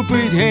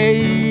уступить,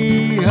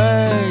 гей,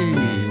 гай,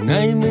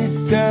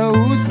 наймися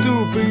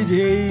уступить,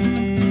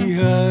 гей,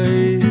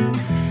 гай,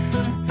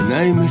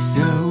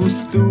 наймися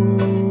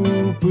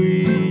уступить,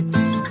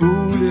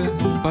 спуля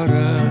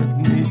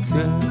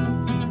парадниця,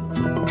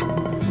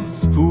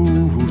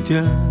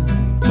 спутя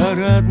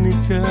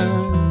парадниця,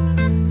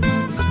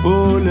 з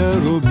поля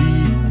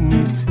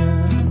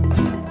робітниця,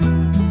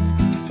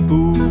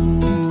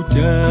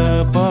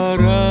 спутя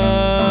парадниця,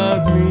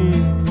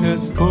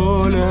 з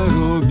поля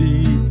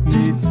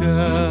робітниця.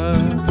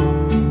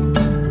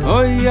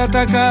 Ой, я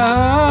така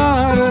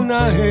гарна,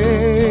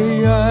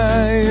 гей,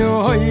 ай,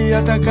 ой,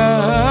 я така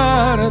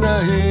гарна,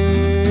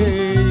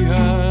 гей,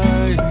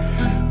 ай,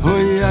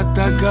 ой, я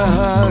така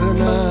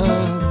гарна,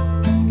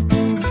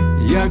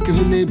 як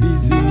в небі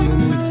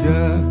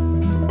зірниця.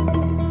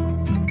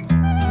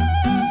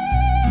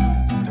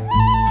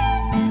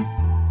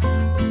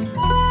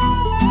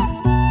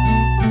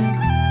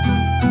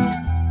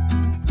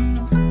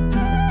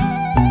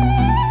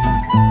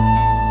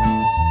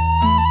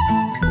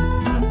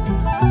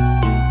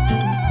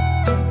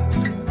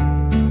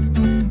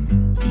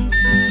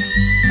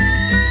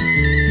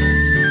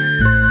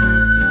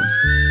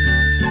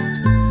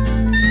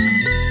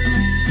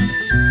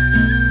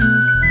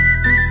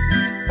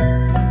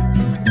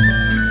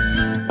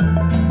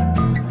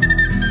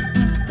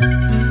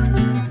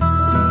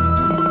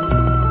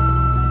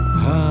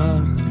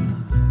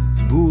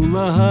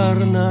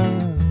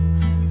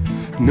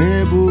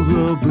 Не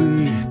було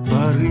би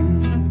пари,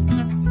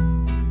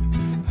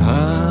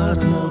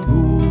 гарна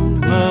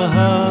була,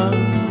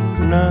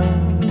 гарна,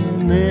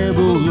 не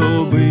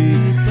було би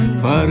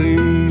пари.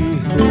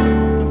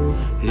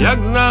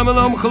 Як за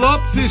мною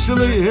хлопці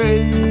йшли,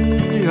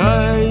 гей,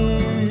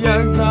 гай,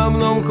 як за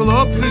мною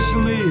хлопці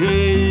йшли,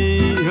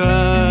 гей,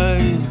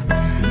 гай,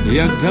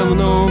 як за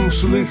мною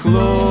йшли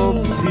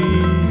хлопці,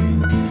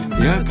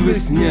 як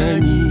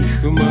весняні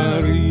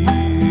хмари.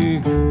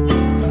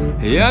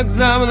 Як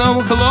за мною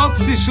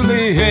хлопці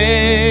йшли,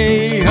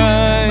 гей,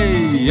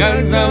 гай,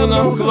 як за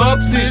мною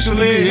хлопці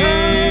йшли,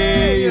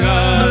 гей,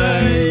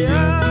 гай,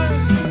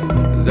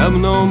 за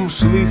мною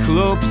йшли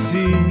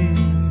хлопці,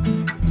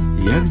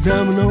 як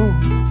за мною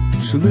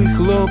йшли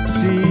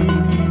хлопці,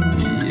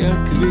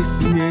 як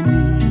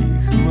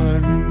весняні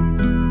хмари.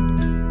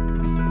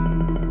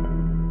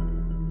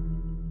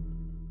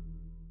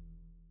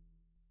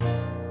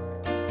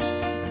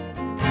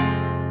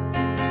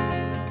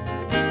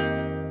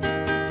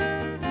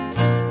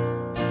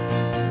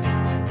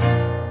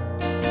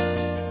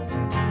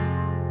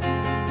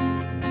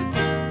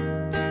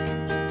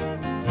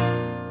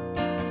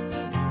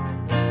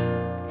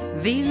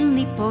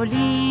 Вільний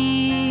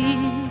політ,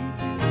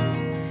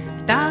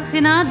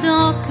 птахи над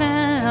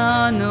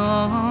океаном,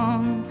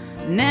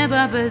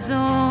 неба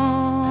безодня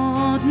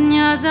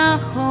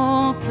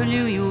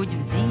захоплюють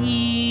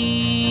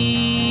взір.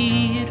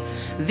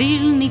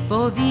 Вільний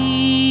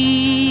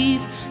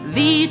повіт,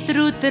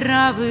 вітру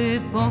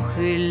трави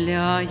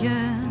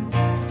похиляє,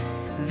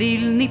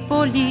 вільний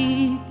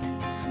політ,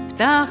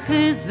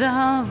 птахи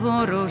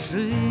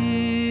заворожить.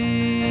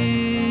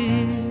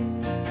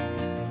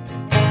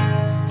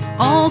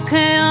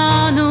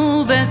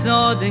 Океану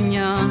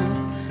безодня,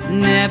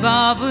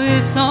 неба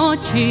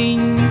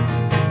височінь,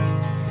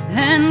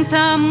 ген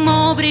там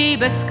обрій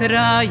без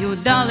краю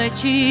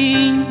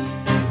далечінь.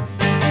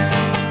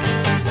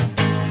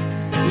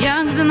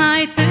 Як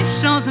знайти,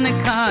 що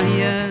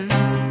зникає,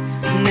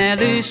 не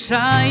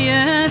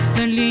лишає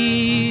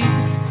слід,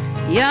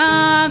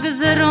 як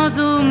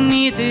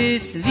зрозуміти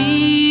світ.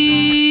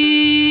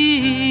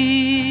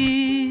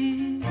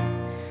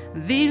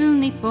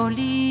 Вільний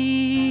політ,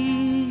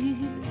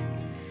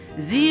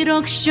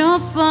 зірок, що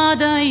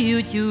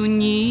падають у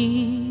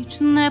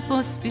ніч, не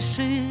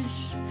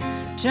поспішиш,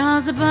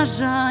 час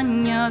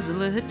бажання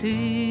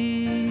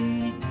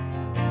злетить.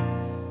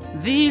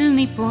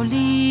 Вільний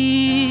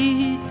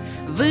політ,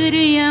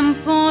 вирієм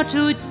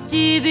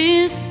почуттів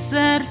із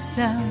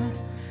серця,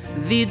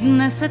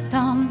 віднесе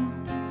там,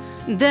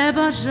 де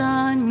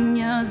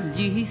бажання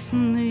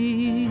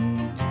здійснить.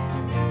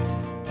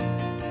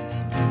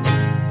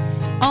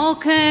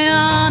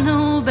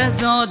 Океану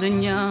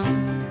безодня,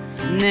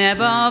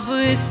 неба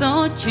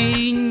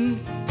височінь,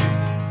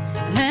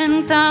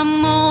 ген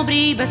там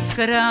обрій без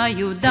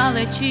краю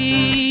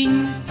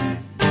далечінь.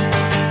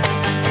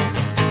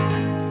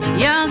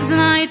 Як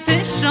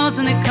знайти, що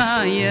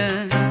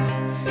зникає,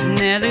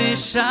 не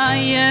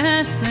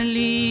лишає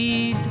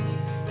слід,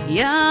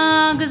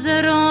 як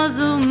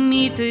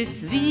зрозуміти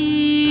світ,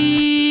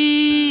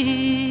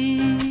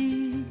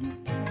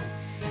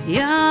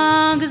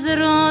 як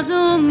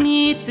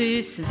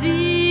зрозуміти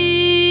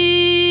світ.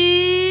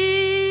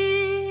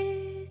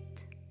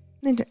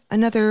 And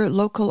another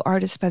local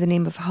artist by the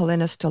name of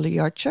Helena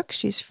Stoliarchuk.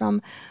 She's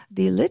from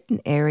the Lytton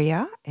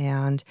area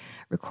and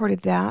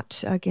recorded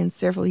that again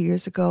several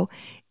years ago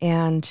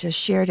and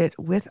shared it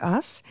with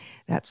us.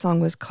 That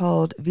song was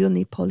called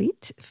Vilny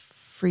Polit,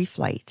 Free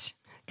Flight.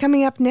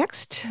 Coming up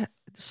next,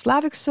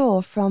 Slavic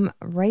Soul from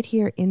right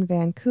here in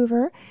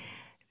Vancouver.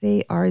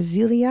 They are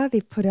Zelia.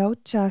 They've put out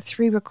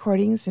 3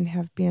 recordings and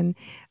have been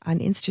an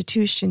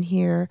institution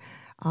here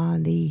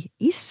on the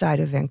east side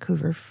of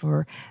Vancouver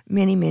for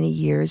many, many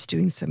years,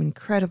 doing some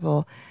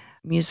incredible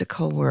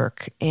musical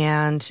work.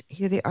 And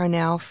here they are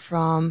now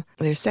from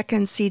their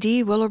second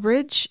CD, Willow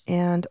Bridge,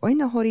 and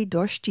Oinahori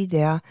Doshti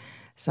Dea,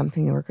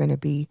 something that we're going to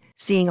be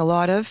seeing a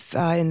lot of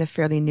in the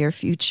fairly near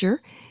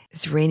future.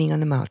 It's Raining on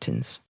the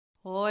Mountains.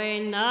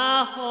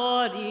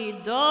 Oinahori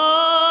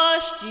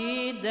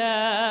Doshti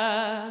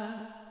Dea,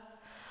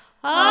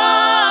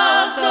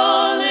 Avdolini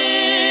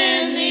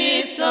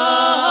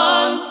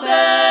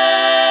sunset.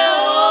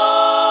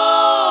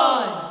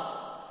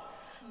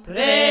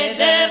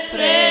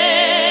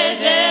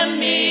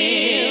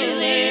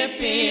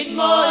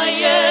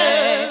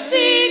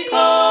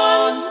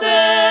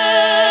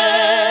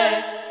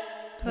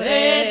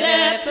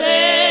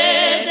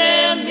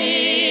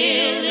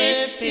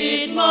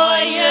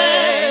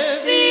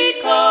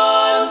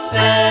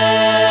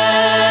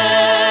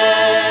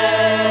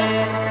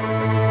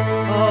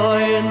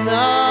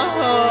 Now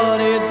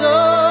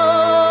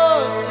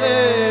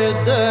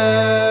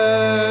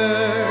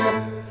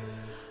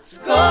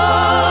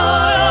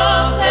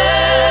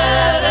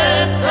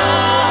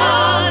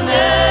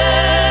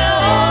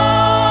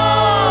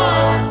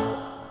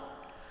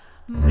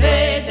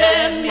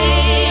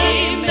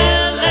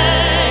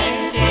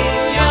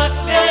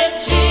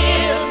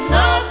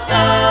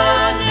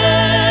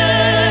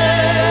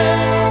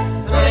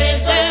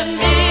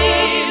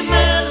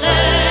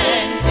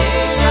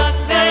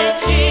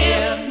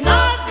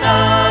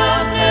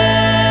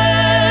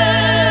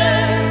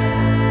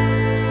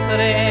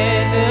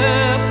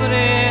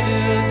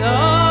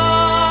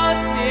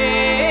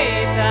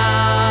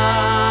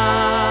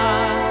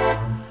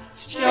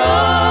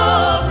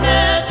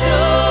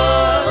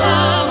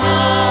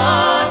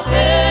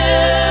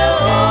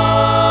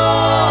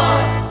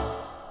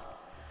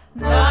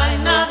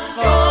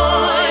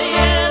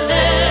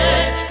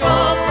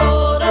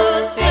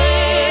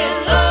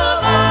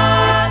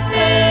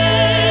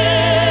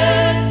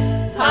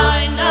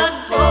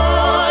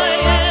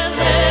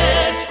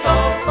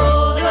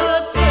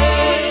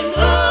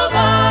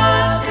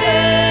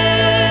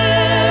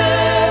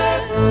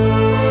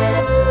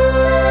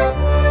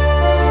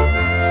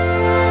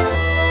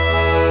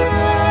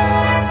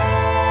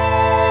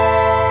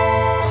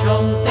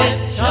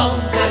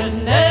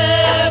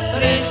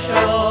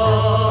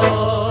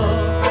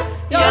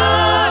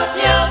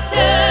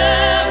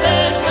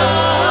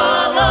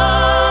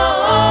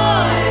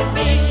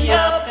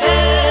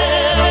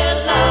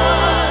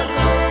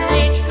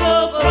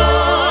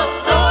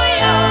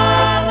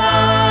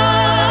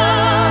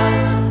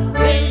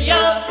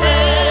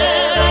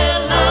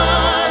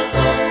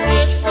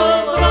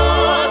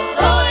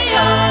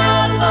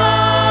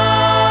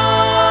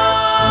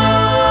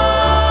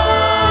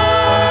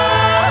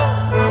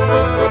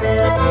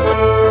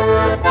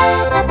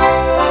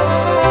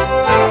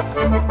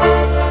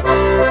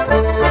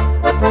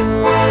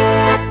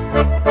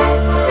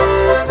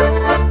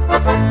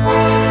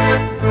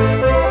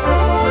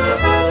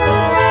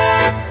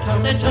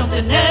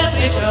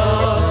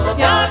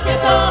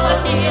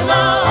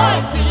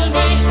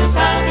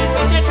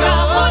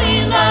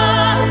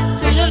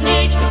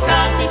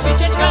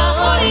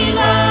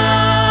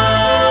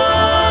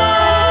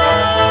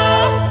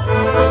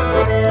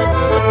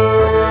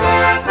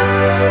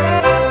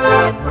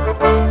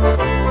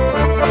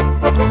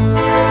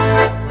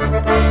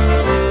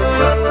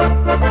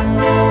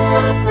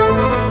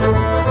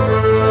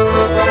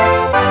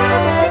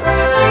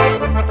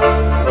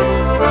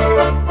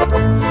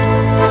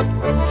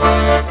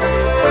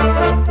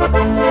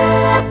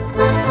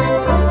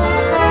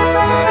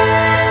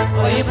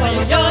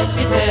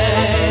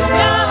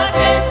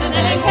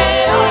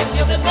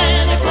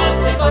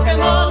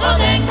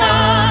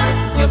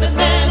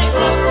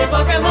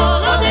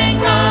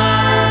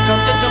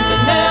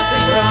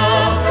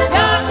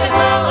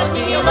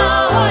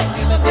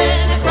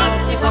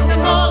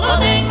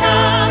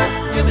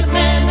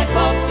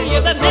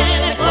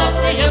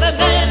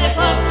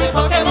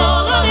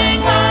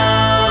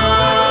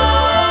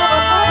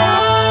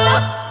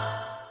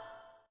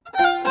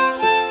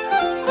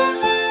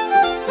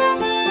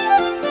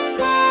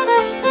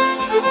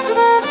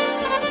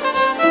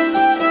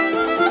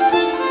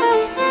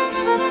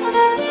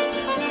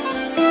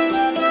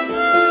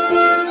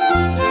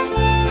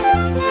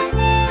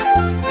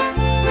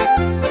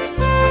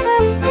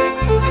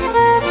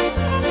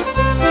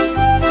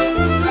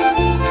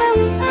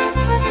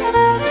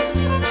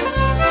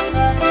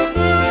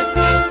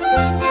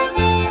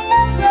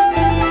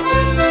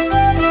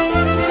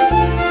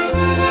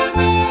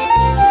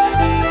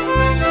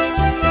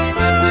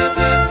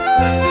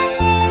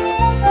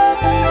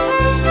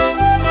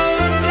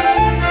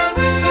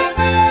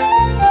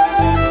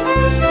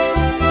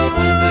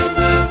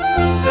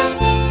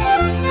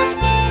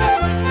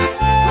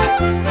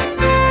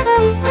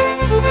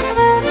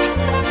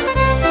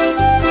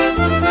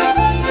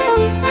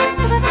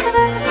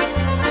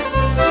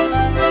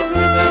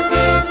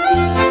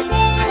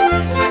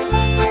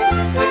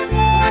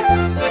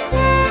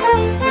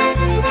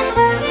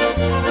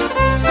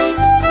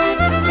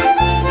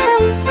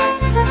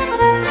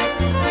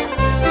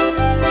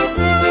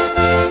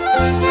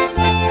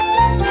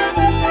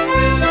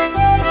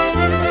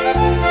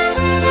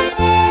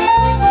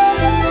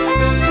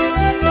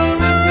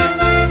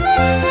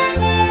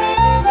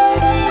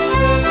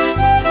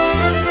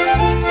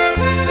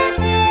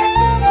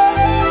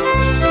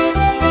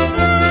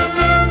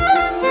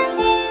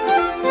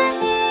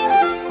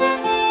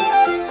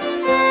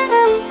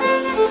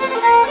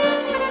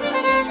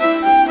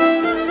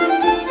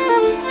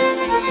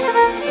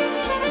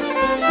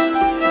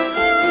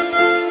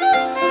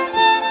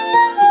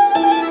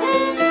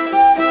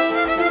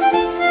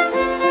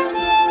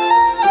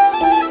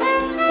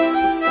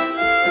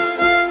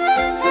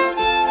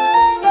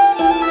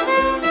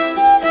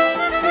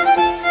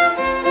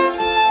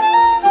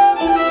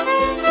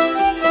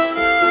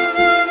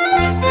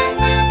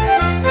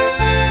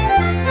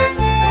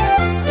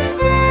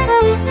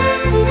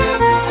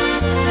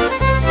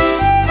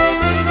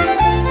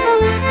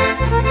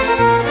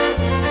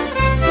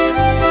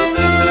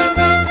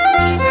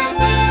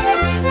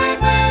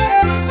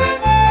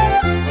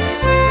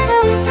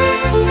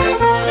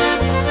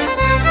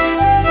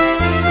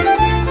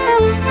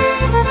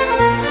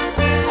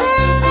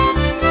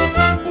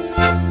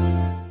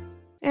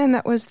And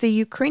that was the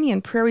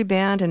Ukrainian Prairie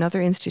Band,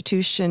 another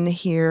institution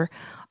here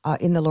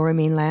in the Lower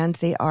Mainland.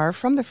 They are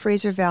from the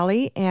Fraser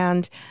Valley,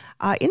 and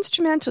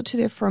instrumental to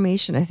their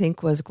formation, I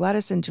think, was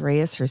Gladys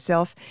Andreas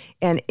herself,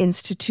 an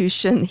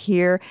institution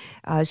here.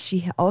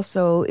 She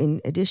also,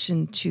 in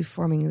addition to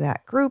forming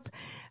that group,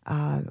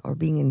 or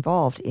being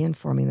involved in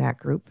forming that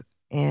group,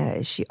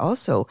 she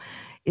also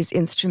is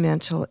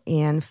instrumental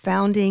in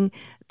founding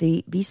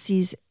the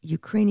BC's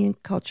Ukrainian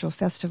Cultural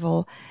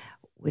Festival,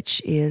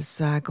 which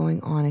is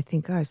going on, I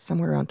think,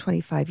 somewhere around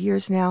 25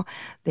 years now.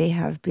 They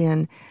have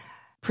been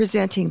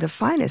presenting the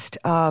finest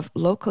of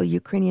local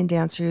Ukrainian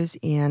dancers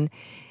in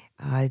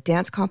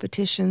dance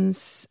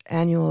competitions,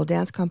 annual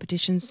dance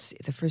competitions,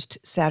 the first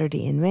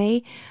Saturday in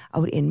May,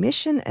 out in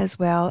Mission, as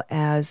well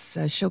as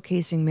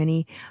showcasing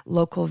many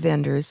local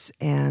vendors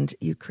and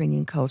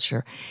Ukrainian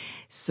culture.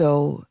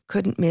 So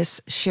couldn't miss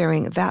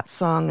sharing that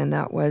song, and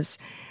that was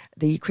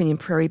the Ukrainian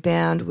Prairie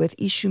Band with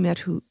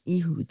Ishumet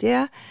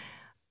Ihudeh,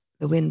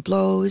 The Wind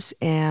Blows,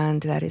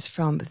 and that is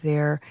from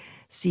their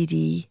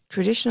CD,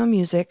 Traditional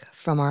Music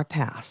from Our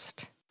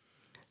Past.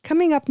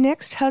 Coming up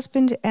next,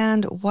 husband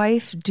and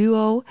wife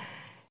duo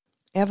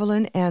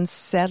Evelyn and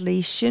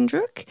Sadly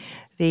Shindruk.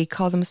 They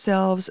call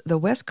themselves the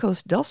West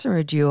Coast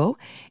Dulcimer Duo,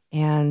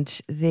 and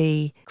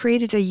they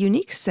created a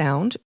unique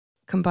sound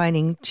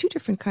combining two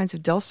different kinds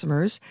of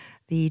dulcimers,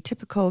 the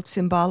typical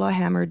Tsimbala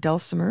hammer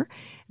dulcimer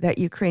that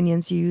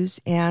Ukrainians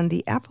use and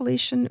the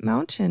Appalachian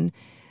Mountain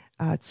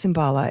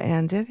Tsimbala,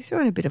 and they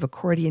throw in a bit of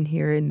accordion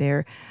here and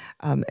there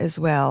as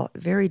well.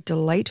 Very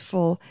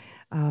delightful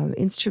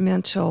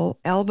instrumental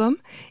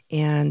album,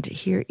 and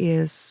here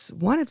is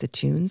one of the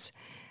tunes,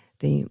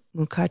 the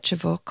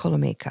Mukachevo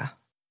Kolomeka.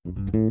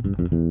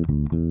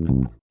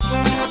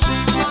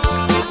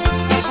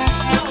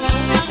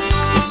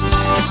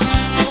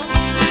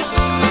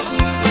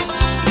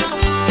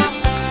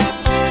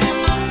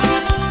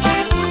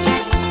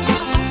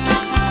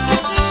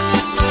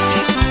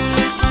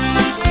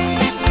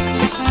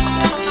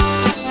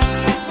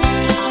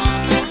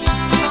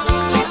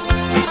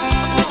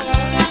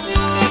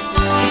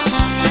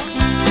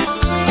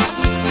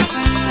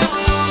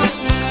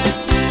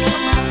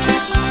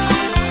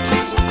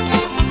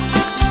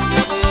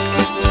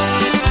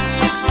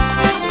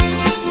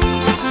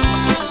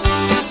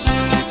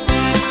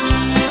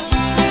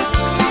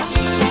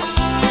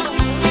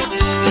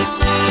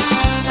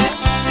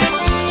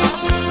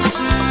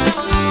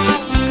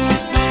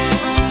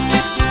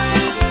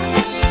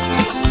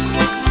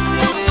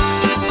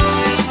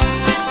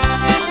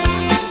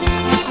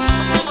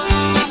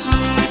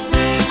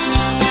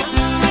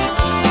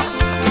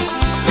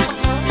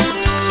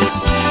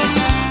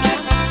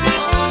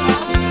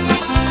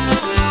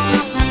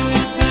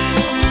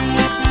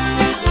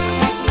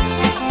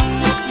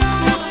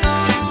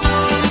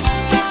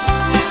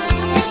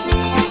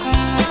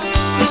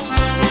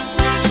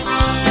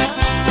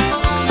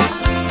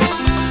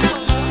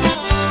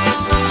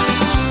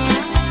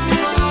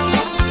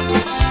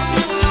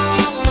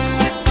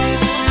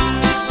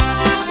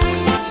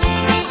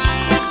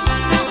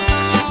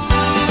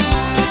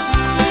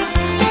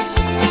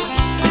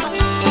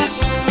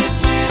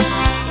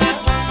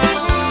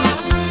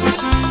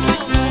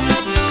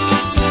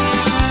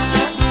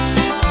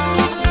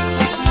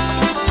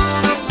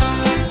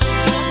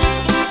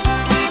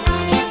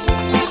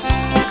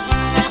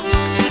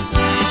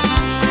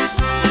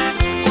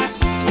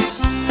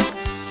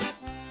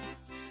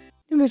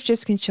 Ми вже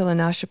скінчили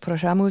нашу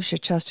програму, вже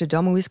час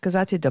додому і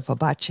сказати до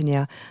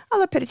побачення.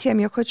 Але перед тим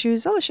я хочу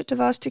залишити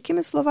вас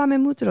такими словами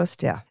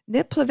мудрості.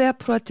 Не пливе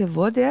проти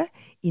води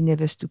і не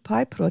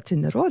виступай проти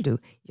народу,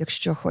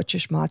 якщо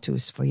хочеш мати у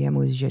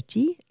своєму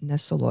житті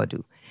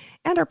насолоду.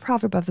 And our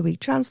proverb of the week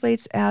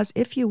translates as,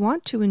 if you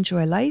want to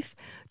enjoy life,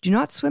 do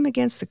not swim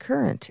against the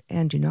current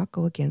and do not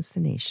go against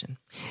the nation.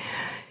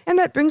 And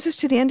that brings us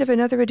to the end of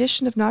another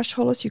edition of Nash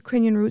Holos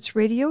Ukrainian Roots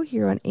Radio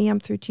here on AM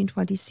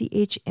 1320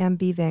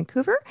 CHMB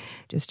Vancouver.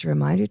 Just a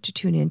reminder to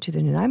tune in to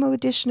the Nanaimo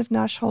edition of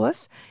Nash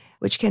Holos,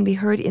 which can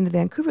be heard in the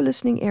Vancouver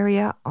listening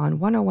area on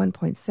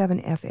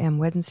 101.7 FM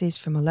Wednesdays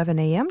from 11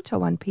 a.m. till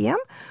 1 p.m.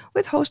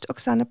 with host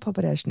Oksana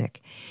Poberezhnik.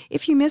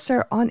 If you miss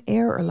our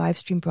on-air or live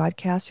stream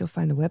broadcast, you'll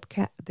find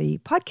the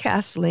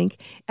podcast link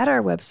at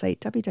our website,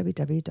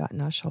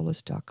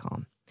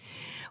 www.nashholos.com.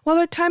 Well,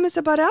 our time is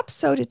about up,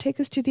 so to take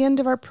us to the end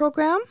of our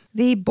program,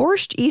 the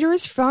Borscht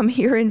Eaters from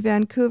here in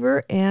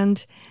Vancouver,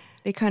 and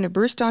they kind of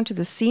burst onto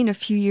the scene a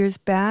few years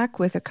back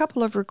with a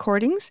couple of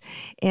recordings,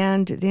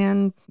 and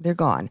then they're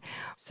gone.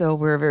 So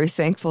we're very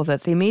thankful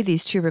that they made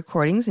these two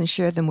recordings and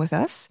shared them with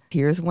us.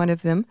 Here's one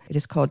of them. It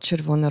is called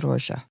Czerwona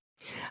Róża.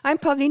 I'm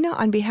Pavlina.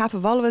 On behalf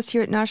of all of us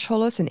here at Nash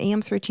Holos and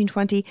AM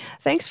 1320,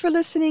 thanks for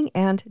listening,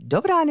 and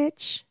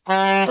dobranic.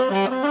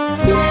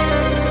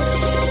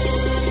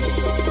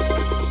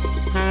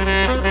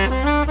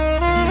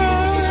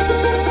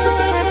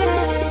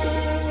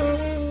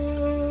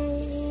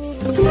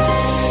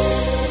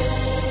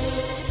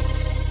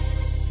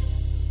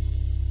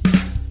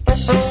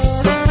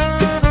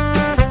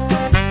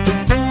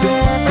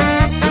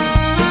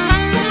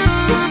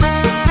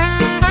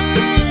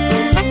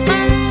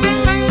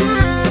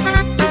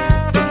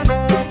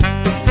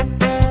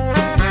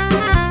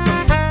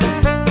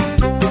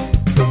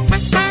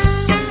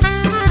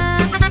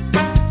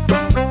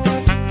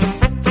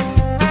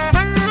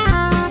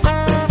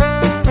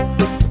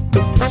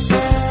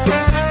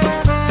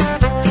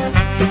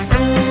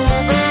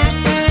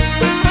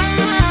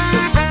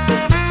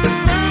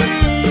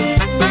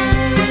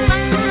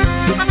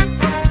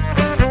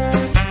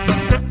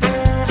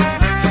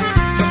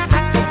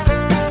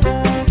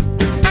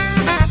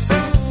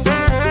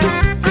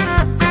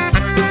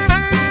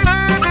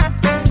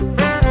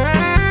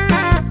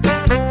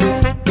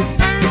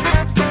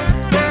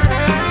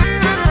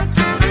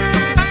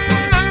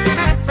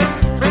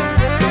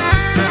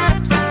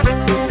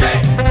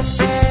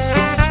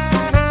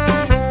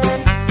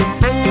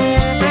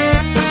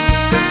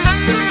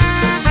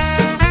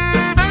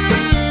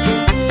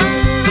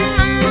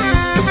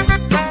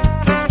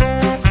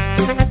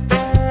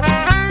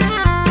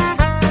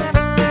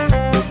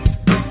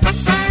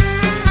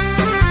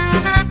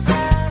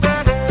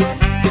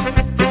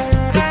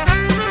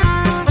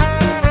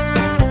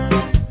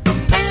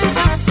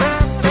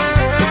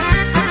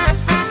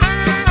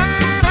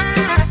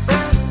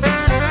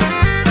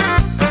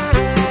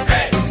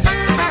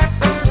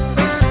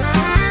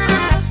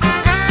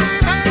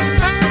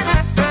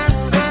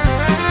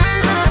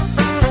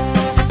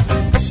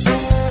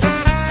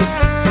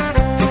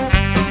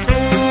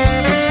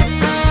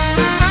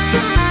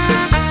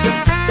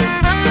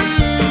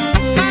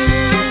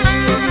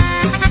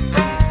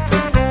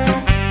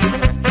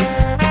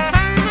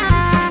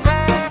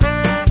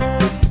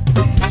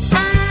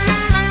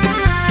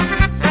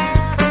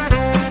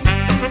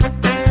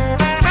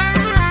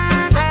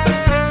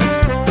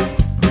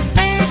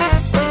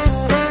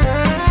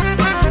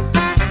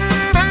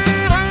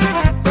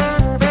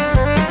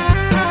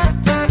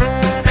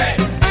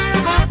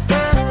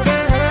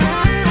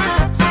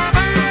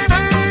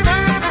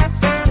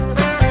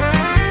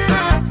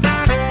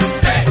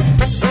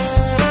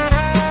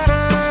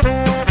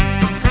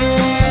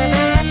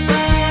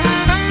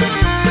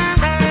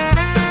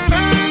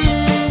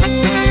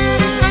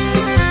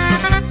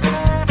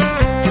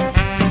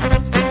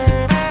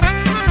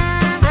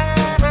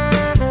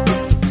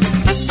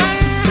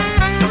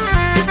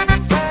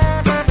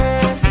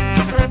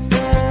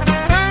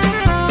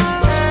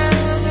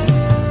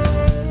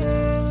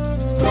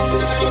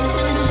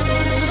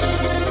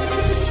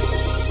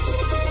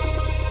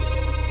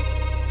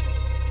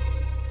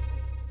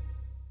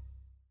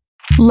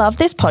 Love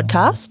this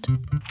podcast?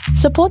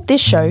 Support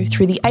this show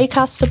through the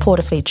Acast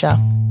supporter feature.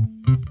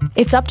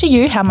 It's up to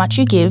you how much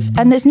you give,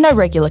 and there's no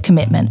regular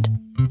commitment.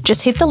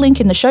 Just hit the link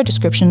in the show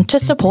description to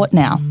support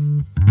now.